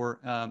out for.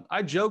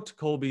 I joked,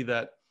 Colby,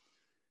 that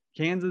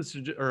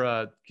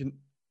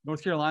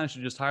North Carolina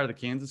should just hire the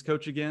Kansas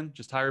coach again,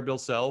 just hire Bill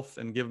Self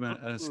and give him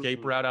an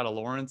escape route out of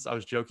Lawrence. I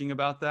was joking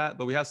about that,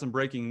 but we have some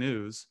breaking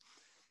news.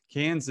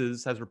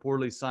 Kansas has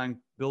reportedly signed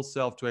Bill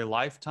Self to a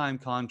lifetime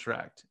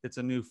contract. It's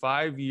a new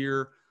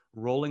 5-year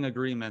rolling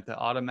agreement that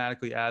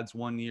automatically adds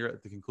 1 year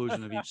at the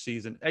conclusion of each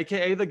season,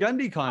 aka the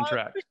Gundy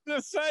contract. I was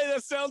going to say,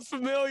 that sounds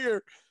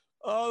familiar.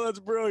 Oh, that's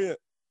brilliant.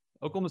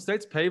 Oklahoma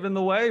State's paving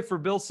the way for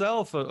Bill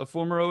Self, a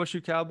former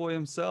OSU Cowboy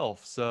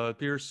himself. So it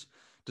appears,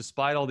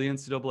 despite all the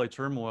NCAA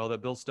turmoil,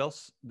 that Bill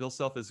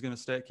Self is going to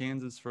stay at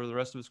Kansas for the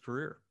rest of his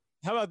career.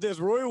 How about this?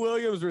 Roy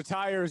Williams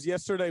retires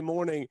yesterday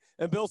morning,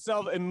 and Bill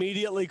Self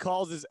immediately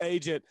calls his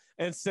agent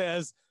and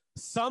says,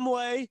 some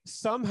way,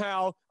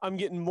 somehow, I'm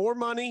getting more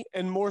money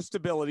and more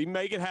stability.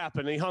 Make it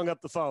happen. And he hung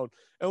up the phone.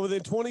 And within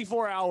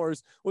 24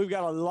 hours, we've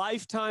got a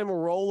lifetime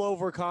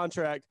rollover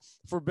contract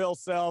for Bill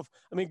Self.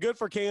 I mean, good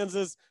for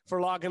Kansas for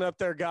locking up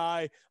their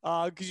guy.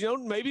 Because,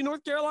 maybe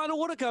North Carolina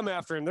would have come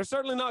after him. They're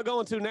certainly not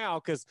going to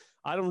now because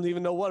I don't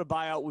even know what a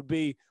buyout would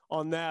be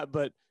on that.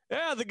 But,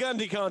 yeah, the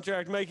Gundy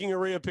contract making a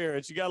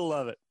reappearance. You got to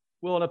love it.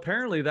 Well, and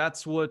apparently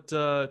that's what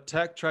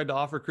Tech tried to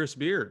offer Chris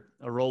Beard,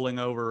 a rolling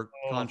over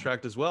Oh.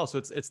 contract as well. So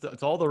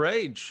it's all the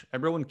rage.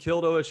 Everyone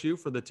killed OSU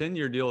for the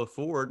 10-year deal with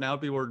Ford. Now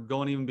people are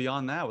going even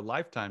beyond that with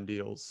lifetime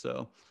deals.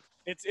 So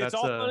It's that's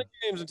all fun and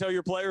games until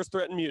your players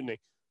threaten mutiny.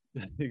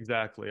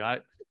 exactly. I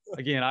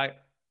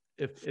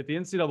if the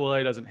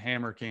NCAA doesn't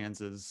hammer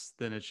Kansas,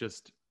 then it's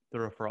just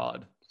they're a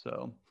fraud.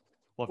 So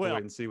we'll have to Well,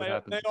 wait and see what they,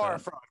 happens. they with are a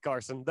that. fraud,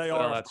 Carson. They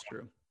Well, are. that's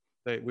true.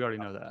 We already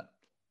know that.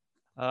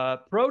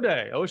 Pro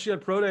Day. OSU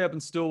had Pro Day up in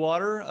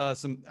Stillwater. I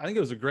think it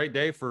was a great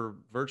day for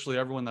virtually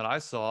everyone that I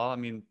saw. I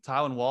mean,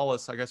 Tylan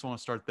Wallace, I guess I want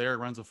to start there.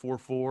 Runs a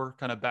 4.4,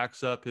 kind of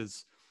backs up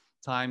his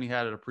time he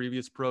had at a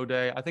previous Pro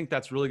Day. I think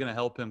that's really going to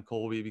help him,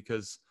 Colby,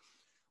 because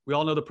we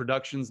all know the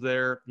production's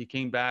there. He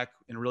came back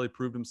and really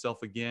proved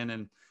himself again.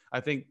 And I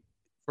think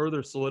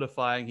further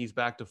solidifying he's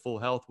back to full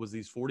health was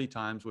these 40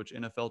 times, which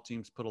NFL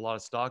teams put a lot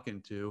of stock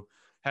into.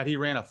 Had he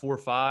ran a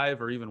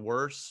 4.5 or even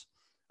worse,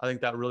 I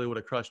think that really would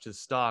have crushed his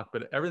stock.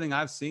 But everything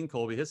I've seen,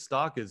 Colby, his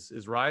stock is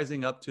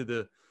rising up to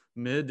the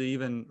mid to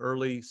even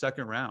early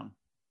second round.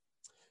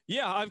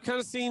 Yeah, I've kind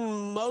of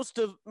seen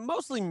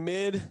mostly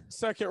mid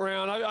second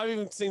round. I've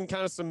even seen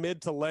kind of some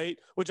mid to late,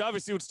 which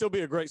obviously would still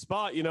be a great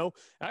spot.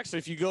 Actually,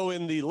 if you go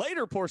in the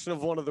later portion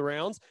of one of the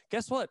rounds,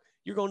 guess what?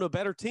 You're going to a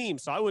better team.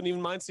 So I wouldn't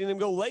even mind seeing him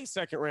go late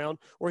second round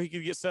where he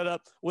could get set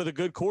up with a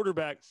good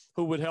quarterback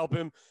who would help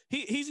him.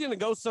 He's going to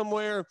go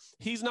somewhere.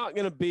 He's not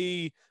going to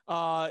be,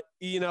 I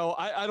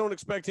don't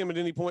expect him at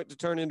any point to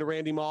turn into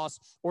Randy Moss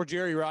or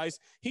Jerry Rice.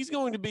 He's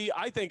going to be,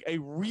 I think, a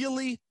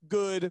really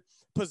good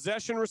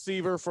possession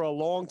receiver for a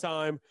long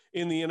time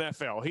in the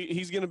NFL.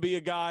 He's going to be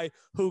a guy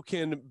who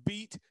can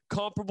beat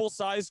comparable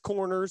sized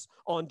corners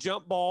on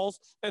jump balls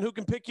and who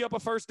can pick you up a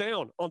first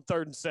down on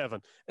 3rd and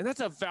 7. And that's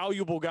a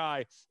valuable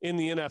guy in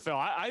the NFL.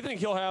 I think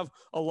he'll have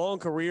a long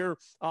career.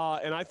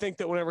 And I think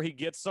that whenever he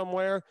gets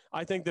somewhere,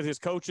 I think that his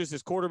coaches,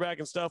 his quarterback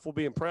and stuff will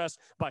be impressed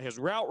by his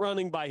route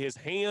running, by his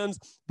hands,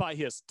 by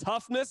his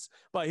toughness,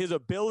 by his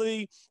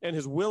ability and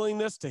his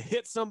willingness to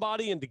hit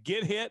somebody and to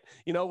get hit.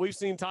 We've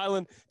seen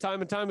Tylan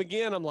time and time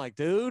again. I'm like,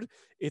 dude,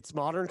 it's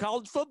modern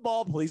college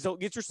football. Please don't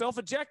get yourself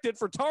ejected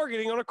for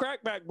targeting on a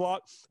crackback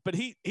block. But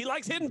he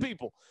likes hitting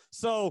people.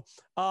 So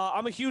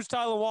I'm a huge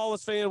Tylan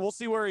Wallace fan. We'll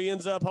see where he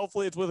ends up.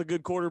 Hopefully it's with a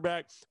good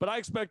quarterback. But I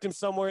expect him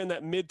somewhere in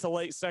that mid to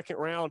late second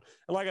round.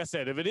 And like I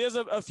said, if it is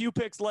a few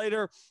picks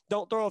later,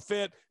 don't throw a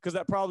fit because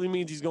that probably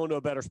means he's going to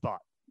a better spot.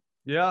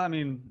 Yeah, I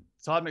mean,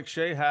 Todd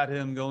McShay had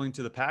him going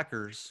to the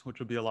Packers, which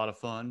would be a lot of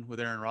fun with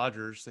Aaron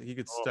Rodgers. He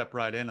could step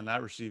right in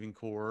that receiving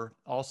core.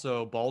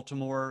 Also,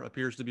 Baltimore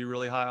appears to be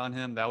really high on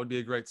him. That would be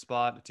a great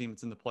spot, a team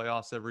that's in the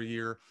playoffs every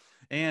year.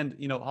 And,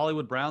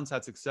 Hollywood Brown's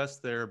had success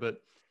there,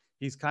 but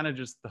he's kind of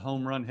just the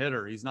home run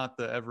hitter. He's not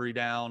the every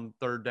down,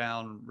 third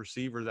down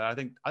receiver that I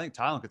think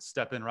Tylan could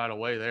step in right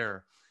away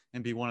there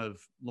and be one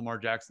of Lamar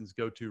Jackson's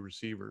go-to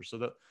receivers.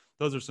 So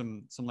those are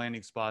some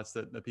landing spots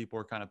that people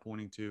are kind of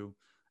pointing to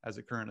as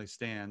it currently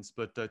stands.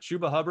 But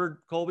Chuba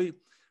Hubbard, Colby,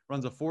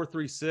 runs a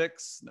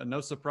 4.36.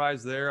 No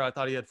surprise there. I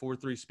thought he had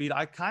 4.3 speed.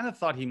 I kind of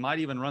thought he might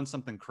even run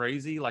something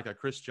crazy like a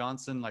Chris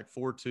Johnson, like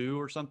 4.2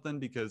 or something,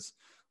 because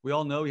we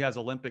all know he has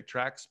Olympic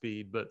track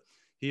speed, but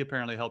he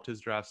apparently helped his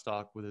draft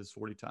stock with his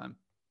 40 time.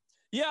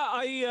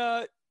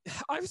 Yeah,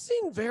 I've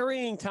seen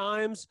varying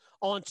times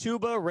on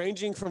Chuba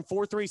ranging from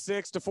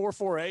 4.36 to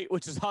 4.48,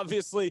 which is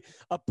obviously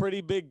a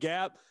pretty big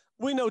gap.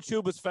 We know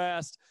Chuba's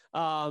fast.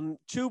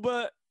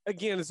 Chuba,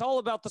 again, it's all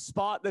about the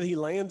spot that he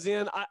lands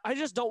in. I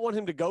just don't want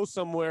him to go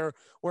somewhere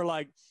where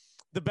like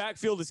the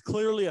backfield is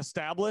clearly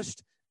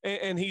established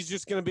and he's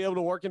just going to be able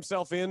to work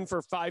himself in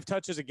for 5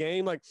 touches a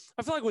game. Like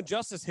I feel like when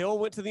Justice Hill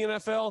went to the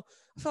NFL,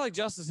 I feel like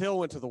Justice Hill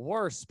went to the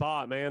worst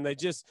spot, man. They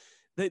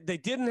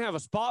didn't have a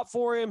spot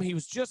for him. He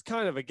was just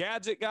kind of a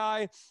gadget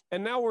guy.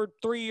 And now we're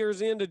 3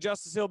 years into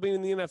Justice Hill being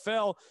in the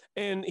NFL,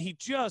 and he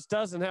just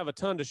doesn't have a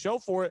ton to show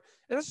for it.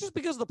 And that's just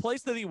because of the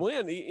place that he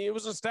went. It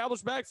was an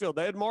established backfield.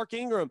 They had Mark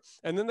Ingram,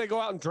 and then they go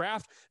out and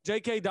draft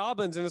J.K.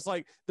 Dobbins. And it's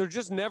like there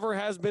just never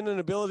has been an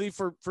ability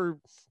for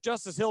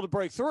Justice Hill to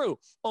break through.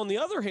 On the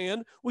other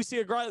hand, we see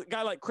a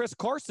guy like Chris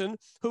Carson,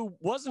 who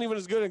wasn't even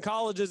as good in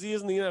college as he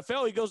is in the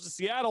NFL. He goes to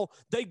Seattle.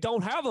 They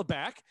don't have a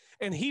back,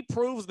 and he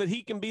proves that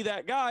he can be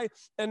that guy.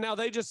 And now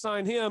they just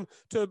signed him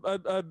to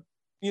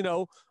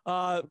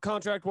a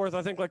contract worth,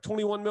 I think, like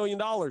 $21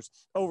 million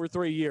over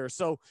 3 years.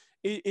 So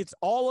it's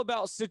all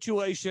about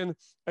situation.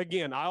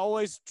 Again, I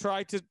always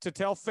try to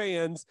tell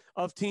fans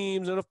of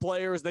teams and of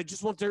players, they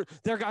just want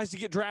their guys to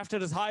get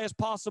drafted as high as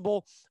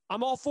possible.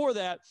 I'm all for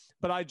that.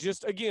 But I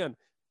just, again,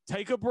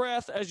 take a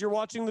breath as you're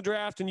watching the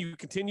draft and you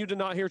continue to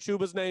not hear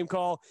Chuba's name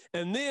call.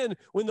 And then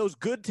when those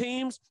good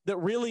teams that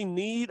really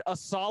need a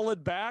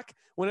solid back,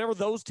 whenever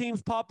those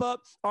teams pop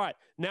up, all right,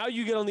 now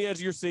you get on the edge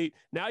of your seat.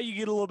 Now you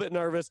get a little bit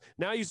nervous.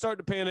 Now you start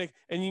to panic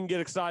and you can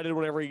get excited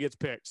whenever he gets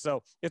picked.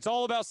 So it's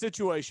all about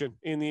situation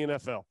in the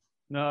NFL.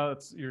 No,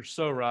 you're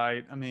so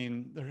right. I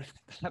mean,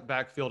 that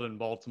backfield in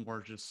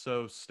Baltimore is just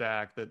so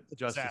stacked that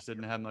Justice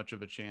didn't have much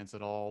of a chance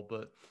at all.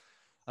 But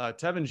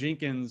Tevin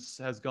Jenkins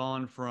has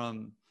gone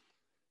from,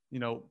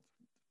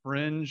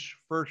 fringe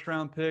first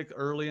round pick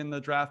early in the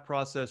draft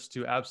process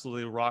to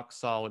absolutely rock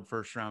solid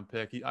first round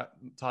pick.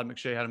 Todd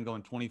McShay had him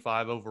going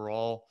 25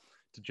 overall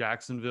to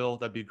Jacksonville.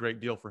 That'd be a great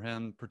deal for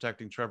him,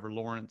 protecting Trevor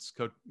Lawrence,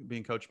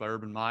 being coached by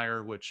Urban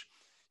Meyer, which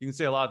you can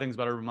say a lot of things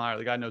about Urban Meyer.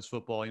 The guy knows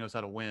football. He knows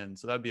how to win.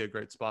 So that'd be a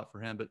great spot for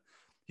him. But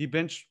he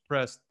bench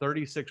pressed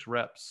 36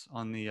 reps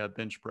on the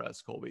bench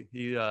press, Colby.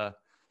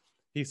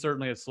 He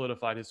certainly has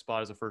solidified his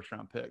spot as a first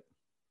round pick.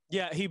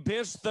 Yeah, he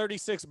benched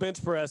 36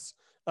 bench press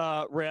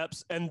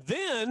reps, and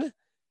then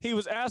he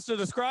was asked to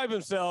describe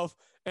himself,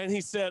 and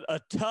he said,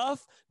 "A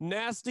tough,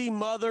 nasty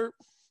mother.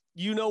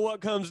 You know what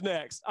comes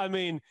next." I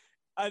mean,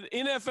 an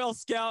NFL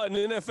scout and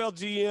an NFL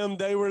GM,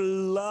 they were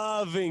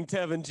loving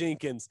Tevin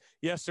Jenkins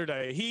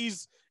yesterday.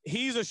 He's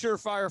a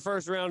surefire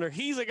first rounder.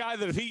 He's a guy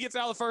that if he gets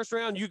out of the first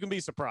round, you can be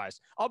surprised.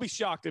 I'll be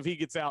shocked if he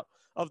gets out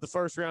of the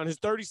first round. His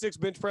 36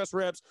 bench press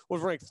reps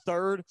was ranked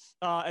third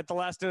at the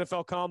last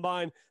NFL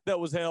Combine that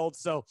was held.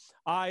 So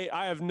I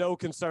have no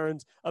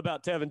concerns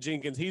about Tevin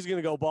Jenkins. He's going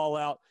to go ball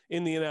out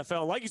in the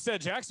NFL. Like you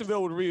said,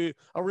 Jacksonville would be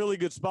a really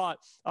good spot.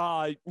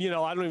 I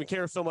don't even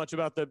care so much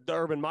about the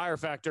Urban Meyer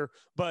factor,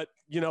 but,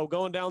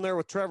 going down there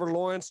with Trevor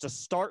Lawrence to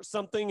start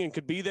something and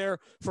could be there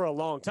for a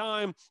long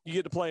time. You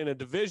get to play in a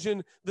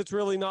division that's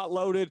really not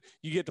loaded.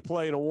 You get to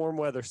play in a warm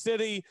weather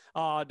city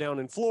down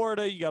in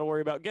Florida. You got to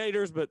worry about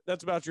Gators, but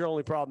that's about your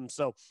only problem.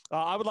 So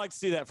I would like to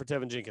see that for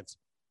Tevin Jenkins.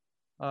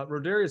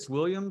 Rodarius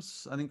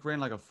Williams, I think, ran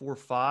like a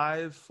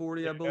 4.5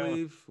 40, I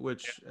believe,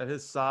 which at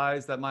his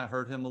size, that might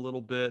hurt him a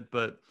little bit,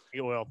 but it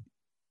will.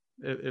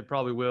 It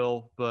probably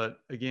will. But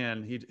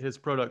again, his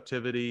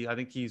productivity, I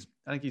think he's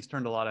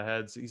turned a lot of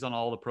heads. He's on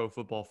all the Pro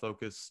Football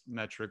Focus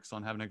metrics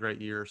on having a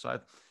great year. So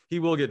he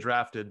will get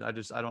drafted. I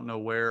don't know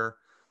where.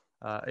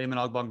 Eamon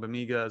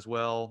Ogbongbemiga as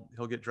well.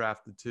 He'll get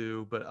drafted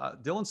too.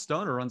 But Dylan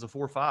Stoner runs a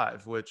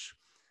 4.5, which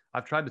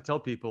I've tried to tell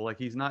people, like,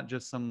 he's not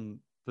just some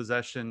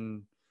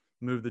possession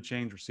move the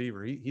chains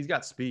receiver. He's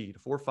got speed.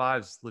 4.5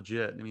 is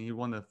legit. I mean, he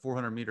won the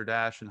 400-meter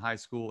dash in high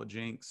school at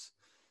Jinx.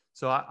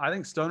 So I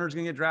think Stoner's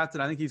going to get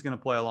drafted. I think he's going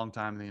to play a long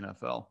time in the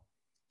NFL.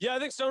 Yeah, I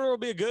think Stoner will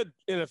be a good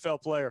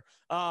NFL player.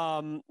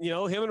 Him and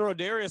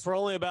Rodarius were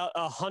only about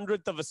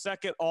 100th of a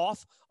second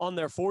off on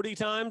their 40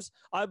 times,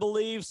 I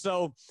believe.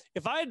 So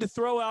if I had to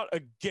throw out a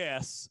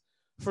guess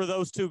for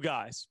those two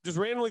guys, just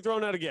randomly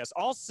throwing out a guess,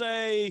 I'll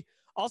say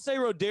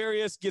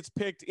Rodarius gets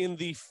picked in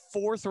the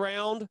 4th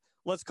round.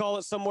 Let's call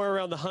it somewhere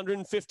around the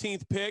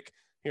 115th pick.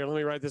 Here, let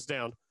me write this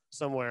down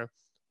somewhere.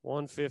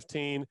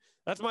 115.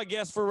 That's my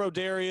guess for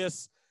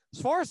Rodarius.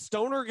 As far as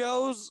Stoner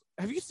goes,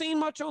 have you seen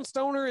much on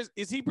Stoner?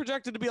 Is he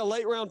projected to be a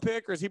late round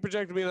pick, or is he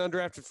projected to be an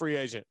undrafted free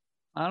agent?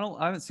 I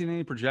haven't seen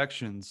any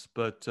projections,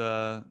 but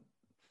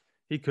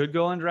he could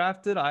go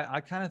undrafted.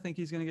 I kind of think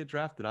he's going to get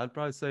drafted. I'd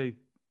probably say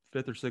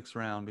 5th or 6th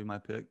round be my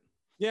pick.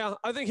 Yeah,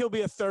 I think he'll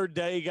be a 3rd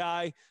day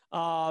guy.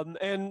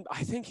 And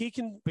I think he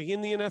can be in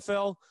the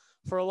NFL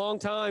for a long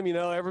time.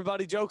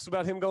 Everybody jokes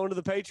about him going to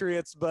the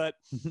Patriots, but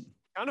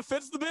kind of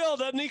fits the bill,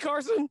 doesn't he,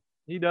 Carson?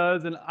 He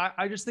does. And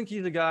I just think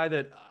he's a guy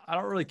that I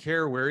don't really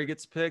care where he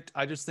gets picked.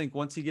 I just think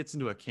once he gets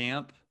into a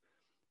camp,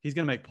 he's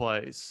going to make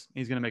plays.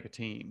 He's going to make a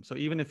team. So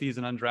even if he's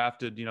an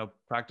undrafted,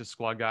 practice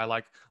squad guy,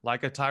 like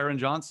a Tyron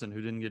Johnson,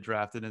 who didn't get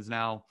drafted and is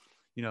now,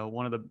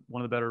 one of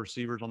the better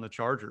receivers on the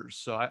Chargers.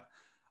 So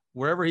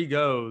wherever he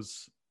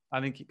goes, I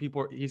think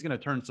he's going to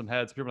turn some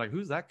heads. People are like,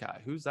 who's that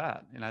guy? Who's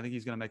that? And I think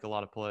he's going to make a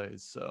lot of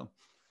plays. So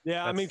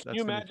yeah, I mean, can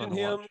you imagine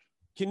him?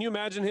 Can you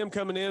imagine him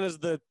coming in as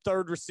the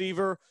 3rd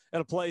receiver at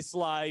a place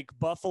like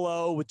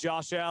Buffalo with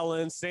Josh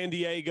Allen, San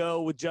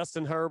Diego with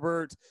Justin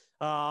Herbert?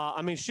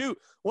 I mean, shoot,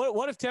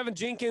 what if Tevin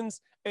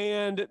Jenkins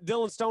and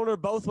Dylan Stoner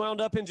both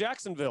wound up in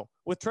Jacksonville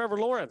with Trevor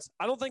Lawrence?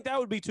 I don't think that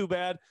would be too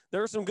bad.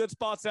 There are some good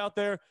spots out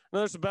there.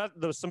 There's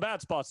some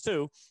bad spots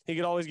too. He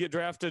could always get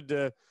drafted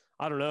to,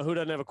 I don't know, who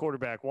doesn't have a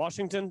quarterback?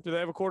 Washington? Do they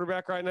have a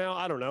quarterback right now?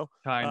 I don't know.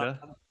 Kinda.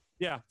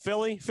 Yeah,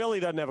 Philly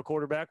doesn't have a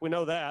quarterback. We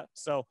know that.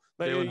 So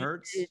Jalen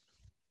Hurts.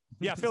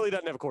 Yeah, Philly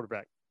doesn't have a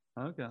quarterback.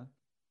 Okay.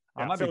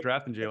 I might be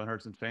drafting Jalen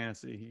Hurts in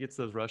fantasy. He gets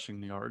those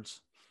rushing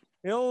yards.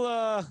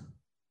 I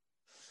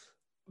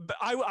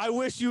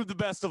wish you the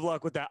best of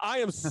luck with that. I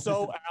am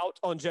so out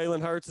on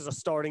Jalen Hurts as a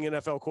starting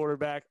NFL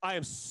quarterback. I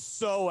am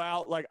so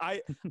out. Like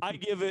I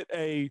give it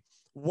a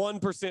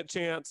 1%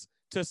 chance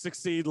to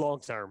succeed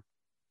long term.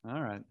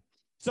 All right.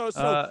 So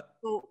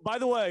by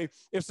the way,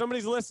 if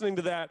somebody's listening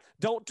to that,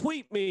 don't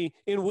tweet me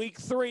in week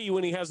 3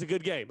 when he has a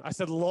good game. I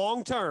said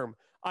long term.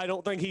 I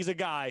don't think he's a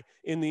guy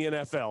in the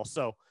NFL.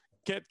 So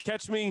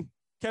catch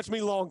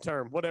me long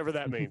term, whatever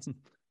that means.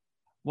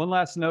 One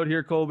last note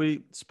here,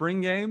 Colby.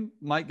 Spring game,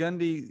 Mike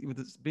Gundy, with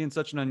this being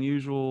such an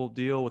unusual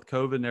deal with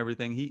COVID and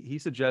everything, he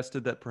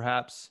suggested that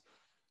perhaps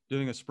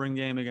doing a spring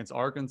game against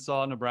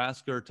Arkansas,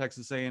 Nebraska, or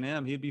Texas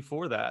A&M, he'd be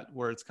for that,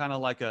 where it's kind of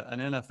like an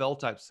NFL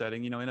type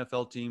setting.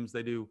 NFL teams,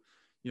 they do,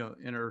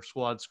 inter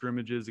squad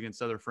scrimmages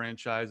against other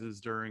franchises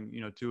during,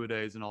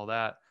 two-a-days and all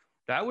that.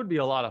 That would be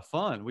a lot of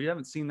fun. We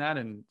haven't seen that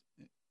in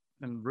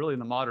really in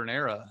the modern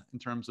era in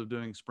terms of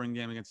doing spring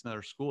game against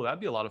another school.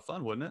 That'd be a lot of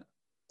fun, wouldn't it?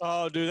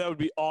 Oh, dude, that would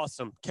be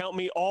awesome. Count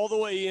me all the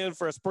way in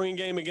for a spring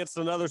game against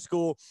another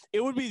school.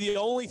 It would be the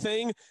only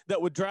thing that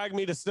would drag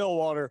me to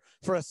Stillwater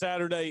for a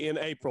Saturday in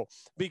April,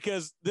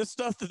 because this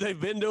stuff that they've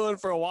been doing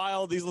for a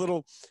while, these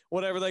little,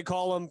 whatever they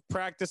call them,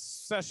 practice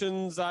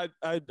sessions, I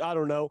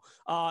don't know.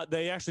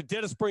 They actually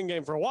did a spring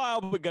game for a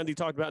while, but Gundy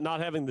talked about not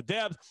having the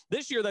depth.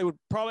 This year, they would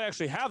probably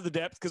actually have the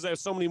depth because they have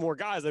so many more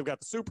guys. They've got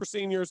the super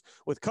seniors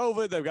with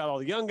COVID. They've got all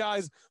the young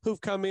guys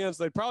who've come in,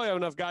 so they probably have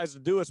enough guys to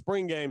do a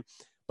spring game.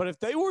 But if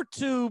they were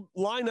to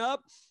line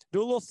up,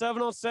 do a little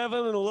 7-on-7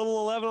 and a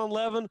little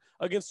 11-on-11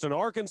 against an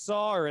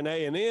Arkansas or an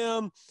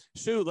A&M,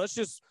 shoot,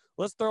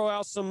 let's throw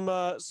out some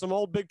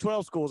old Big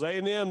 12 schools,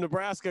 A&M,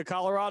 Nebraska,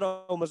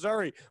 Colorado,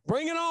 Missouri.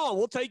 Bring it on.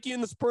 We'll take you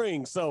in the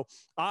spring. So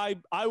I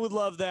would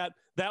love that.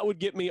 That would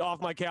get me off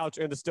my couch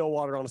into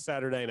Stillwater on a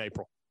Saturday in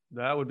April.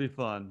 That would be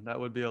fun. That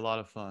would be a lot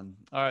of fun.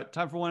 All right,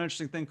 time for one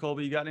interesting thing,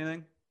 Colby. You got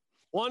anything?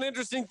 One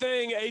interesting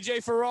thing,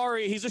 AJ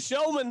Ferrari, he's a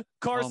showman,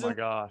 Carson. Oh, my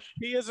gosh.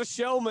 He is a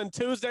showman.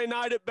 Tuesday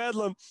night at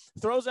Bedlam,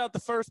 throws out the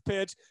first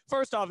pitch.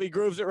 First off, he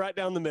grooves it right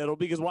down the middle,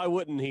 because why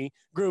wouldn't he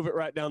groove it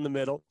right down the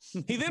middle?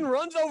 He then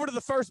runs over to the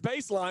first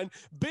baseline,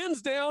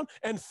 bends down,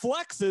 and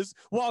flexes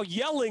while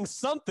yelling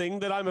something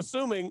that I'm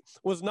assuming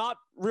was not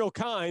real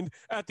kind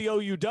at the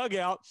OU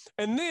dugout.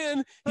 And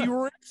then he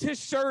rips his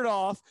shirt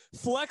off,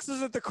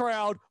 flexes at the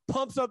crowd,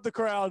 pumps up the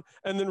crowd,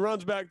 and then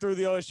runs back through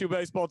the OSU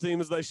baseball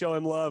team as they show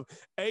him love.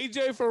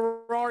 AJ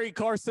Ferrari,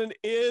 Carson,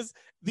 is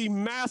the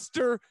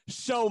master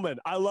showman.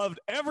 I loved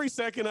every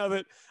second of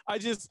it.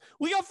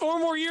 We got 4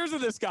 more years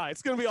of this guy.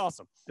 It's going to be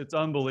awesome. It's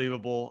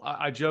unbelievable.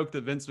 I joked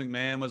that Vince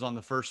McMahon was on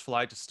the first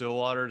flight to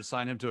Stillwater to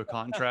sign him to a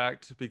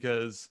contract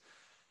because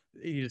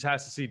he just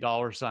has to see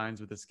dollar signs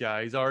with this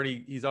guy. He's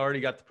already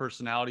got the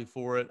personality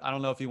for it. I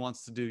don't know if he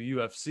wants to do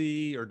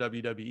UFC or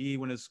WWE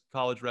when his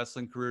college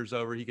wrestling career's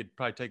over. He could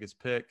probably take his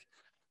pick,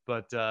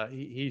 but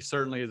he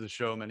certainly is a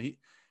showman.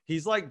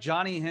 He's like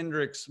Johnny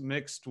Hendricks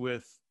mixed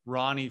with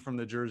Ronnie from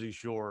the Jersey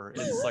Shore.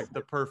 It's like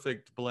the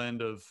perfect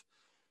blend of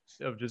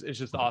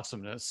just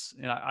awesomeness.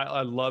 And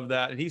I love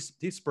that. And he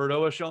spurred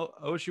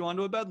OSU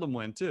onto a Bedlam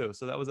win too.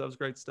 So that was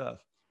great stuff.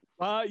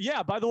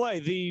 Yeah, by the way,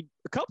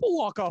 a couple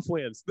walk-off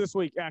wins this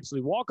week,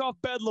 actually. Walk-off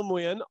Bedlam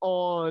win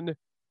on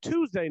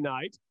Tuesday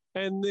night.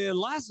 And then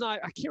last night,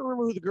 I can't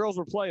remember who the girls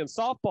were playing.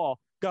 Softball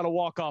got a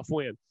walk-off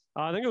win.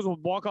 I think it was a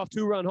walk-off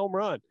 2-run home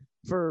run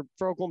for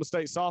Oklahoma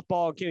State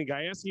softball. Kenny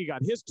Gajewski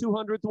got his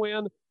 200th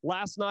win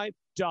last night.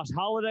 Josh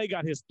Holliday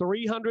got his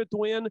 300th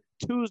win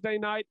Tuesday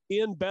night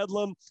in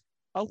Bedlam.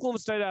 Oklahoma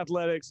State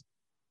athletics,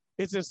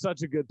 it's in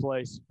such a good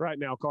place right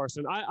now,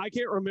 Carson. I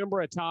can't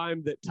remember a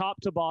time that top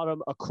to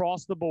bottom,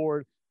 across the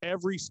board,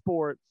 every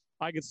sport,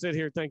 I could sit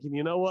here thinking,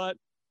 you know what?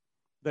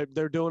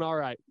 They're doing all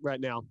right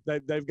now.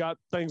 They've got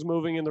things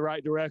moving in the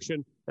right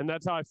direction, and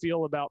that's how I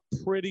feel about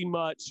pretty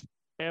much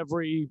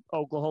every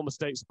Oklahoma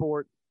State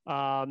sport.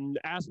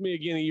 Ask me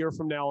again a year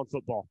from now on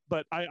football,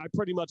 but I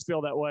pretty much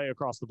feel that way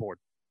across the board.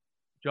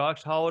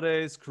 Josh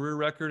Holliday's career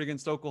record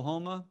against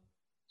Oklahoma,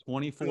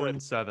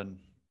 24-7.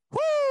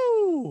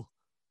 Woo!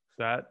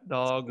 That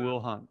dog will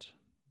hunt.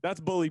 That's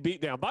bully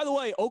beatdown. By the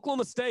way,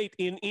 Oklahoma State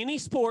in any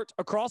sport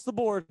across the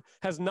board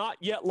has not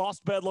yet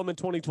lost Bedlam in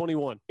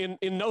 2021 in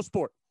no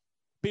sport.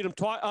 Beat them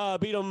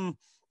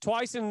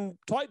twice 2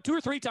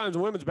 or 3 times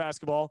in women's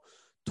basketball,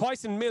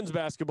 twice in men's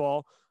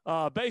basketball,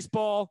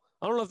 baseball.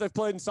 I don't know if they've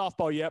played in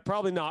softball yet.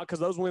 Probably not, because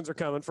those wins are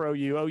coming for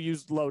OU.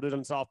 OU's loaded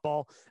in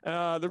softball. There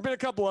have been a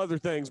couple other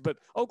things, but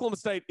Oklahoma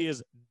State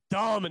is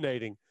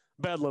dominating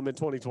Bedlam in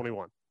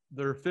 2021.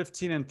 They're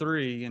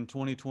 15-3 in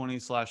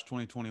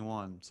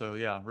 2020/2021. So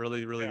yeah,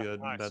 really good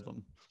nice. in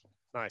Bedlam.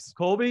 Nice.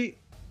 Colby,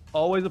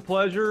 always a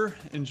pleasure.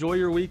 Enjoy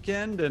your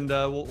weekend, and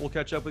we'll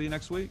catch up with you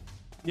next week.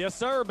 Yes,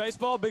 sir.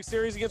 Baseball, big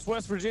series against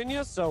West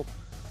Virginia. So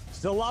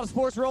still a lot of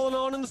sports rolling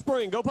on in the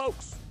spring. Go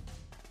Pokes.